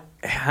it might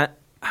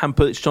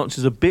hamper its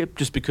chances a bit,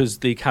 just because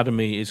the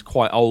Academy is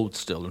quite old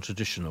still and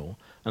traditional,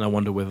 and I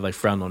wonder whether they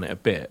frown on it a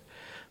bit.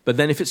 But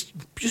then if it's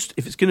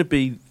going to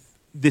be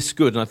this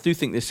good, and I do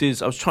think this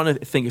is, I was trying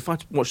to think, if I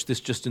watched this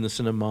just in the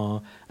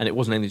cinema and it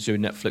wasn't anything to do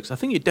with Netflix, I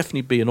think it'd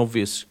definitely be an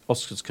obvious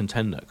Oscars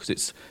contender, because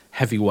it's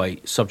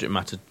heavyweight subject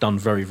matter done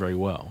very, very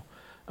well.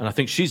 And I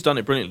think she's done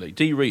it brilliantly.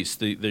 Dee Reese,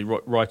 the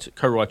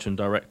co-writer and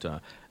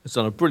director, has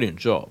done a brilliant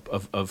job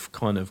of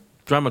kind of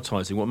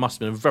dramatising what must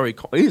have been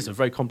a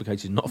very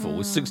complicated novel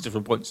with 6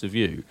 different points of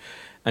view,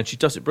 and she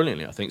does it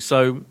brilliantly, I think.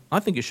 So I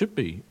think it should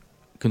be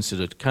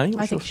considered. Kay,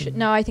 I think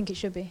it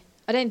should be.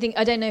 I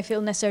don't know if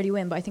it'll necessarily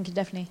win, but I think it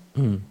definitely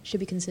should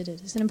be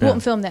considered. It's an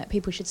important film that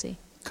people should see.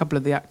 A couple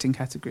of the acting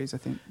categories, I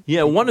think.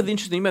 Yeah, one of the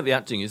interesting things about the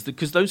acting is that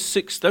because those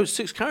six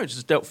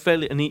characters dealt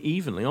fairly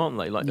evenly, aren't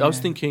they? I was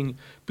thinking,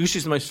 because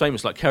she's the most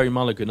famous, like Kerry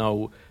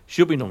Mulligan,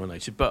 she'll be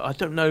nominated, but I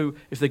don't know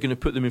if they're going to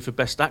put them in for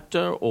Best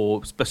Actor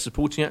or Best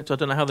Supporting Actor. I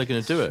don't know how they're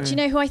going to do it. Do you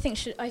know who I think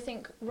should? I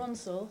think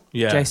Ronsel.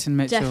 Yeah, Jason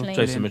Mitchell. Definitely.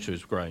 Jason Mitchell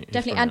is great.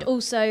 Definitely, and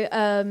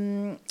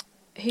also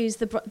who's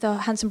the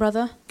handsome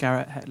brother?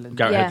 Garrett Hedlund.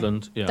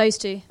 Hedlund. Yeah, those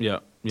two. Yeah.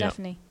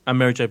 Definitely. And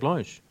Mary J.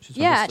 Blige. She's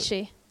fantastic.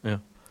 Actually. Yeah.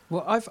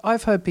 Well,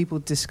 I've heard people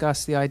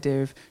discuss the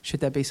idea of should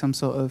there be some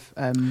sort of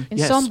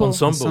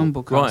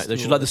ensemble. Right, they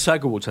should, like the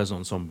SAG SAG Awards has an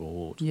ensemble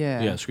award.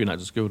 Yeah, Screen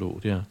Actors Guild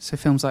Award. Yeah. So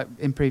films like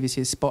in previous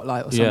years,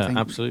 Spotlight or something.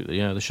 Yeah, absolutely.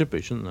 Yeah, there should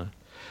be, shouldn't there?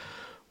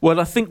 Well,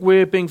 I think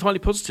we're being highly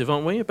positive,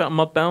 aren't we, about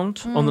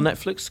Mudbound on the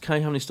Netflix?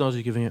 Kay, how many stars are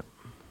you giving it?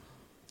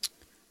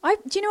 Do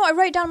you know what I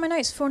wrote down in my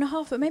notes?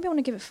 4.5, but maybe I want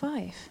to give it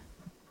 5.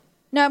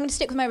 No, I'm going to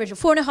stick with my original.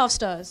 4.5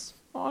 stars.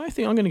 I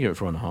think I'm going to give it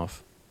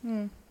 4.5.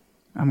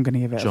 I'm going to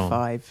give it a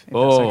 5. If that's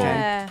okay.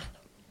 Yeah.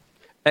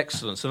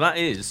 Excellent. So that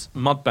is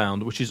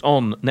Mudbound, which is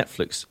on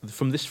Netflix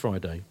from this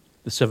Friday,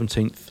 the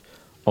 17th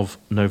of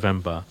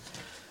November.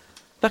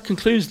 That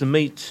concludes the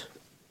meat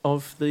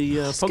of the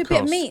podcast. It's a good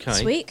bit of meat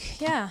this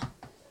week, yeah.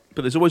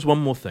 But there's always one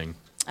more thing.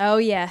 Oh,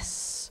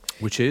 yes.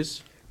 Which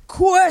is?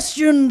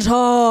 Question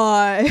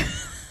time.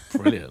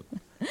 Brilliant.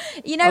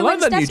 You know, I like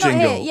when that new Steph's not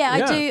here, jingle.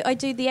 yeah, I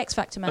do the X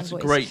Factor man That's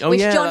voice. great. Oh,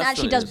 which yeah, John that's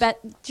actually what does it is. better.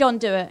 John,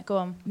 do it. Go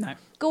on. No.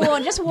 Go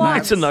on, just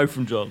once. It's a no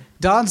from John.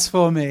 Dance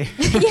for me.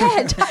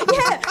 yeah.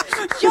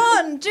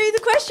 John, do the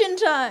question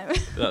time.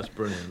 That's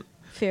brilliant.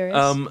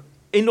 Furious.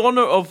 In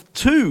honour of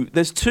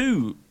there's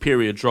two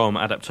period drama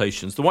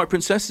adaptations. The White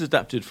Princess is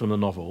adapted from a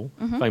novel,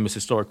 famous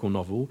historical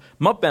novel.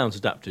 Mudbound's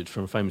adapted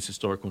from a famous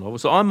historical novel.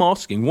 So I'm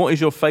asking, what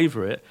is your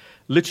favourite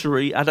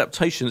literary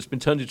adaptation that's been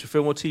turned into a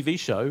film or TV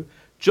show?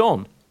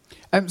 John?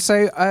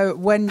 So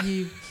when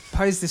you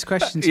posed this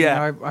question to me,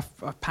 I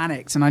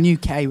panicked, and I knew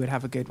Kay would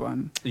have a good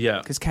one. Yeah.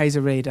 Because Kay's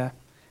a reader,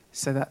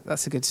 so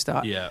that's a good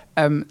start. Yeah.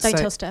 Don't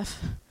tell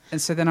Steph.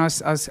 And so then I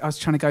was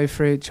trying to go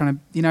through,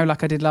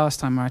 like I did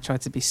last time, where I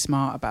tried to be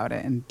smart about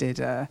it and did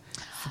for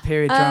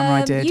period drama.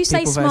 I did you say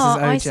People smart,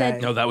 versus OJ. I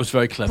said No, that was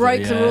very clever.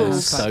 broke the yeah. rules. I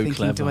was So thinking,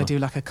 clever. do I do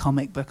like a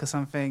comic book or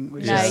something?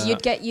 Which No, is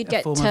you'd get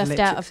a form turfed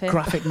out of here.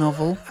 graphic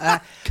novel.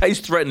 Kay's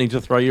threatening to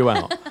throw you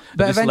out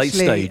But at this late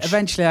stage.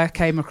 eventually I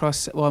came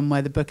across one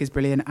where the book is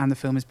brilliant and the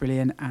film is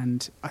brilliant,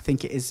 and I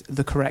think it is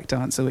the correct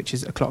answer, which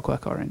is A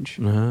Clockwork Orange.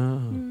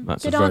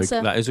 That's Good a very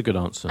answer. that is a good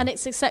answer. And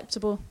it's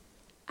acceptable.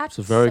 It's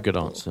a very good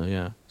answer.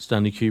 Yeah,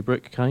 Stanley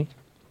Kubrick. Kay.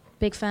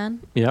 Big fan.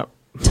 Yeah.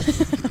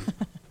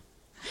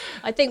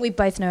 I think we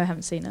both know I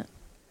haven't seen it.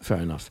 Fair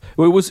enough.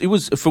 Well, it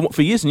was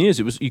for years and years.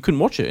 It was you couldn't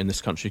watch it in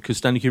this country because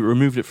Stanley Kubrick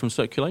removed it from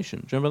circulation.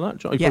 Do you remember that?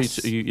 John?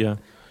 Yes. Yeah.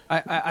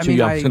 I Too mean,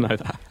 young to know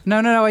that.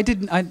 No, I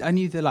didn't. I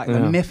knew the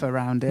Yeah. myth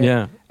around it.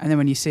 Yeah. And then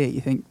when you see it,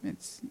 you think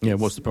it's Yeah.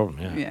 What's the problem?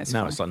 Yeah. Yeah, it's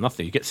now fine. it's like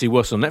nothing. You get to see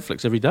worse on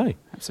Netflix every day.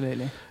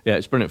 absolutely. Yeah,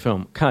 it's a brilliant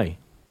film. Kay.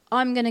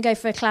 I'm going to go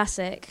for a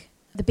classic,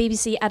 the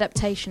BBC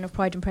adaptation of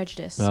Pride and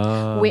Prejudice,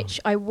 which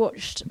I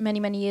watched many,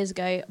 many years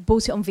ago.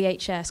 Bought it on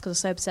VHS because I was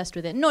so obsessed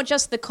with it. Not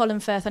just the Colin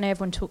Firth, I know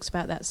everyone talks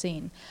about that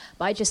scene,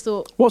 but I just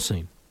thought... What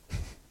scene?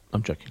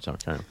 I'm joking. Sorry,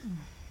 carry on.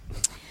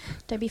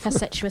 Don't be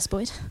facetious,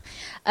 Boyd.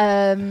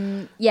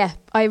 Yeah,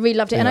 I really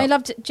loved it. And Yeah. I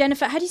loved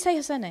Jennifer... How do you say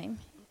her surname?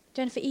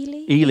 Jennifer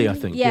Ely? Ely, I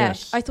think, Yeah,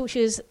 yes. I thought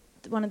she was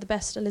one of the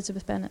best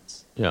Elizabeth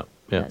Bennets Yeah.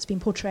 Yeah. that's been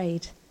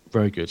portrayed.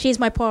 Very good. She's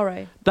my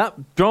Poirot.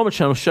 That drama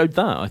channel showed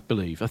that, I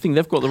believe. I think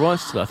they've got the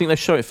rights to that. I think they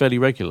show it fairly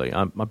regularly.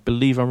 I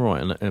believe I'm right,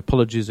 and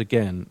apologies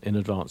again in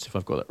advance if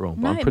I've got that wrong.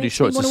 But No, I'm it pretty makes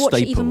sure me it's a wanna staple.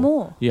 watch it even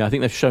more. Yeah, I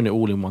think they've shown it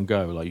all in one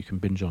go. Like you can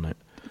binge on it.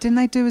 Didn't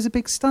they do as a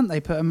big stunt? They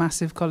put a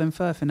massive Colin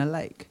Firth in a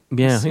lake.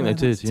 Yeah, I think swear they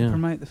did. that's to Yeah.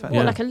 promote the fact. What,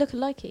 Yeah. like a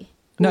look-alikey?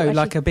 No, Or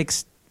like actually- a big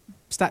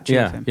statue of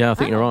Yeah, him. yeah. I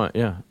think you're Oh. right.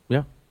 Yeah,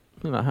 yeah.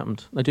 I think that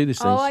happened. They do these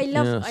things. Oh, I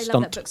love that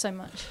stunt. book so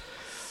much.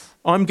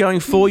 I'm going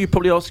for. You're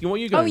probably asking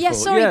what you're going Oh, for. yeah,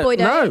 sorry, yeah, Boyd.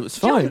 No, it's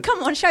fine. John,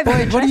 come on, show me.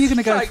 Boyd, what are you going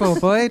to go for,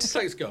 Boyd?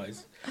 Thanks,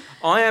 guys.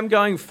 I am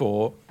going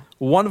for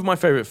one of my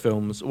favourite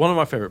films, one of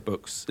my favourite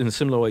books, in a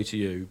similar way to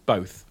you.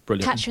 Both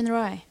brilliant. Catcher in the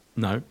Rye.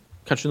 No,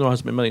 Catcher in the Rye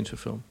hasn't been made into a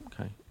film.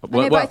 Okay. I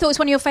know, but I thought it was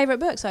one of your favourite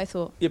books, I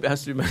thought. Yeah, but it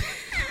has to be made.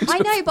 I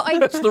know, but I...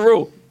 That's the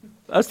rule.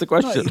 That's the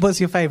question. What's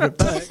your favourite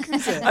book?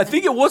 Is it? I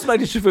think it was made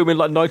into a film in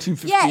like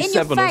 1957 Yeah, in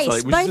your or face,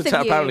 something, which both is of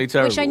you, apparently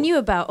terrible. which I knew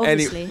about,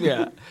 obviously.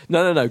 Yeah.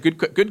 No.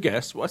 Good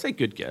guess. Well, I say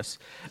good guess.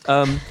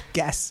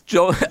 Guess.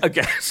 A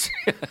guess.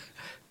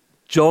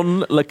 John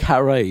le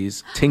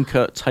Carré's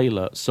Tinker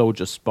Tailor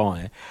Soldier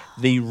Spy,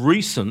 the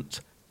recent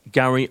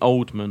Gary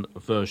Oldman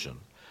version.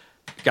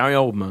 Gary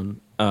Oldman,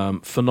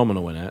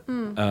 phenomenal in it,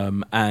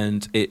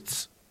 and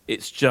it's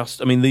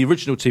just. I mean, the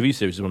original TV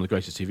series is one of the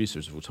greatest TV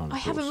series of all time. I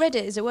of haven't course. read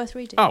it. Is it worth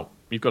reading? Oh,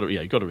 you've got to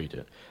read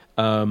it.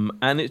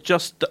 And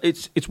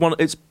it's one.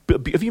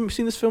 Have you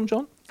seen this film,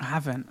 John? I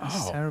haven't.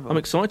 It's terrible. I'm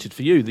excited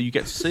for you that you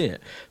get to see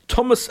it.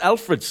 Thomas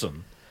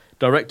Alfredson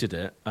directed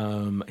it.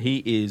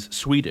 He is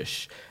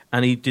Swedish,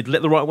 and he did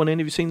Let the Right One In.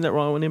 Have you seen Let the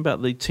Right One In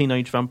about the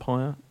teenage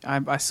vampire?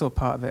 I saw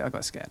part of it. I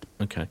got scared.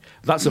 Okay,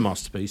 that's a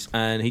masterpiece,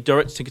 and he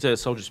directed Tinker Tailor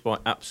Soldier Spy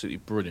absolutely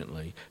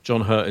brilliantly.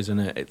 John Hurt is in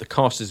it. The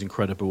cast is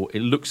incredible. It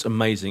looks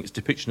amazing. Its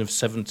depiction of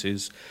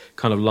 70s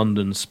kind of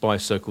London spy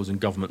circles and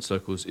government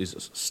circles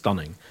is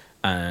stunning,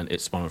 and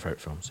it's one of my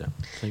favourite films. Yeah,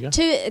 there you go.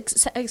 Two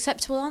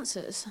acceptable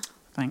answers.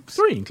 Thanks.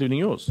 3, including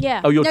yours.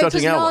 Yeah. Oh, you're no,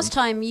 judging our last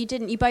one. time you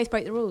didn't. You both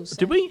broke the rules.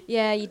 Did we?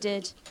 Yeah, you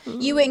did.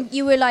 You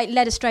were like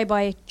led astray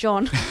by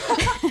John.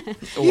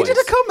 You did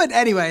a comment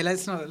anyway.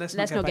 Let's not Let's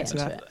get not back get to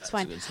into that. it. It's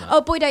fine. Absolutely, it's not.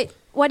 Oh, Boyd,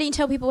 why don't you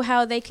tell people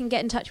how they can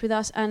get in touch with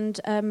us and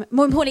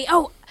more importantly,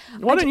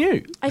 Why don't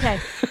you? okay,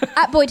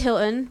 at Boyd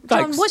Hilton.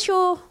 John, Thanks. what's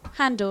your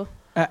handle?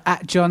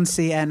 At John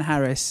C.N.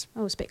 Harris.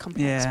 Oh, it's a bit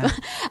complex. Yeah.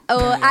 But,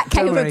 or at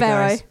Kate Don't worry,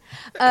 Ribeiro.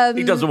 guys.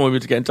 He doesn't want me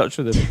to get in touch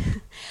with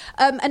him.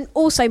 And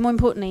also, more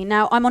importantly,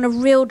 now I'm on a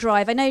real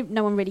drive. I know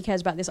no one really cares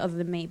about this other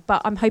than me,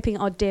 but I'm hoping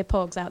our dear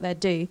pogs out there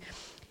do.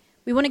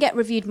 We want to get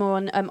reviewed more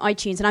on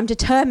iTunes, and I'm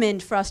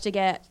determined for us to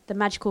get the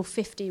magical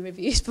 50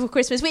 reviews before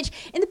Christmas, which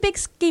in the big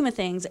scheme of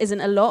things isn't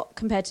a lot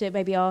compared to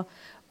maybe our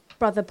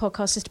brother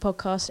podcast, sister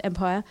podcast,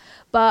 Empire.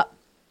 But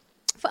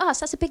for us,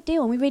 that's a big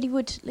deal, and we really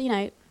would,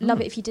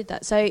 love it if you did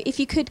that. So if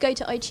you could go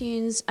to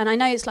iTunes, and I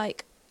know it's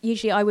like,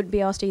 usually I wouldn't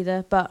be asked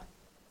either, but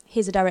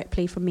here's a direct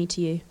plea from me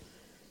to you.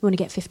 We want to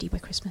get 50 by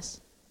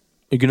Christmas.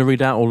 You're going to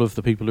read out all of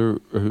the people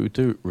who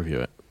do review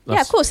it?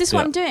 Yeah, of course. This is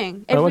what I'm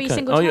doing every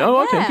single time.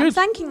 Okay, good. I'm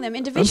thanking them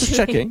individually. I'm just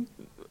checking.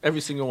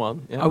 Every single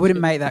one. Yeah, I wouldn't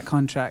make that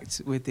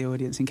contract with the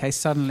audience in case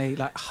suddenly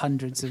like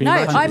hundreds of. No,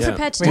 I'm Yeah.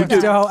 prepared to We do have to do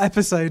a that. whole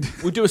episode.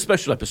 We'll do a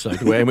special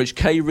episode in which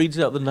Kay reads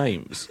out the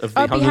names of the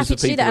I'll be hundreds happy of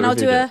to do people that, and I'll who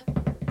do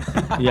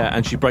reviewed it. Yeah,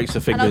 and she breaks her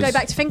and fingers. I'll go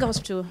back to Finger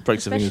Hospital.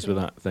 breaks her fingers especially.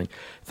 with that thing.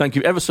 Thank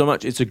you ever so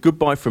much. It's a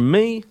goodbye from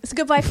me. It's a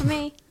goodbye from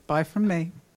me. Bye from me.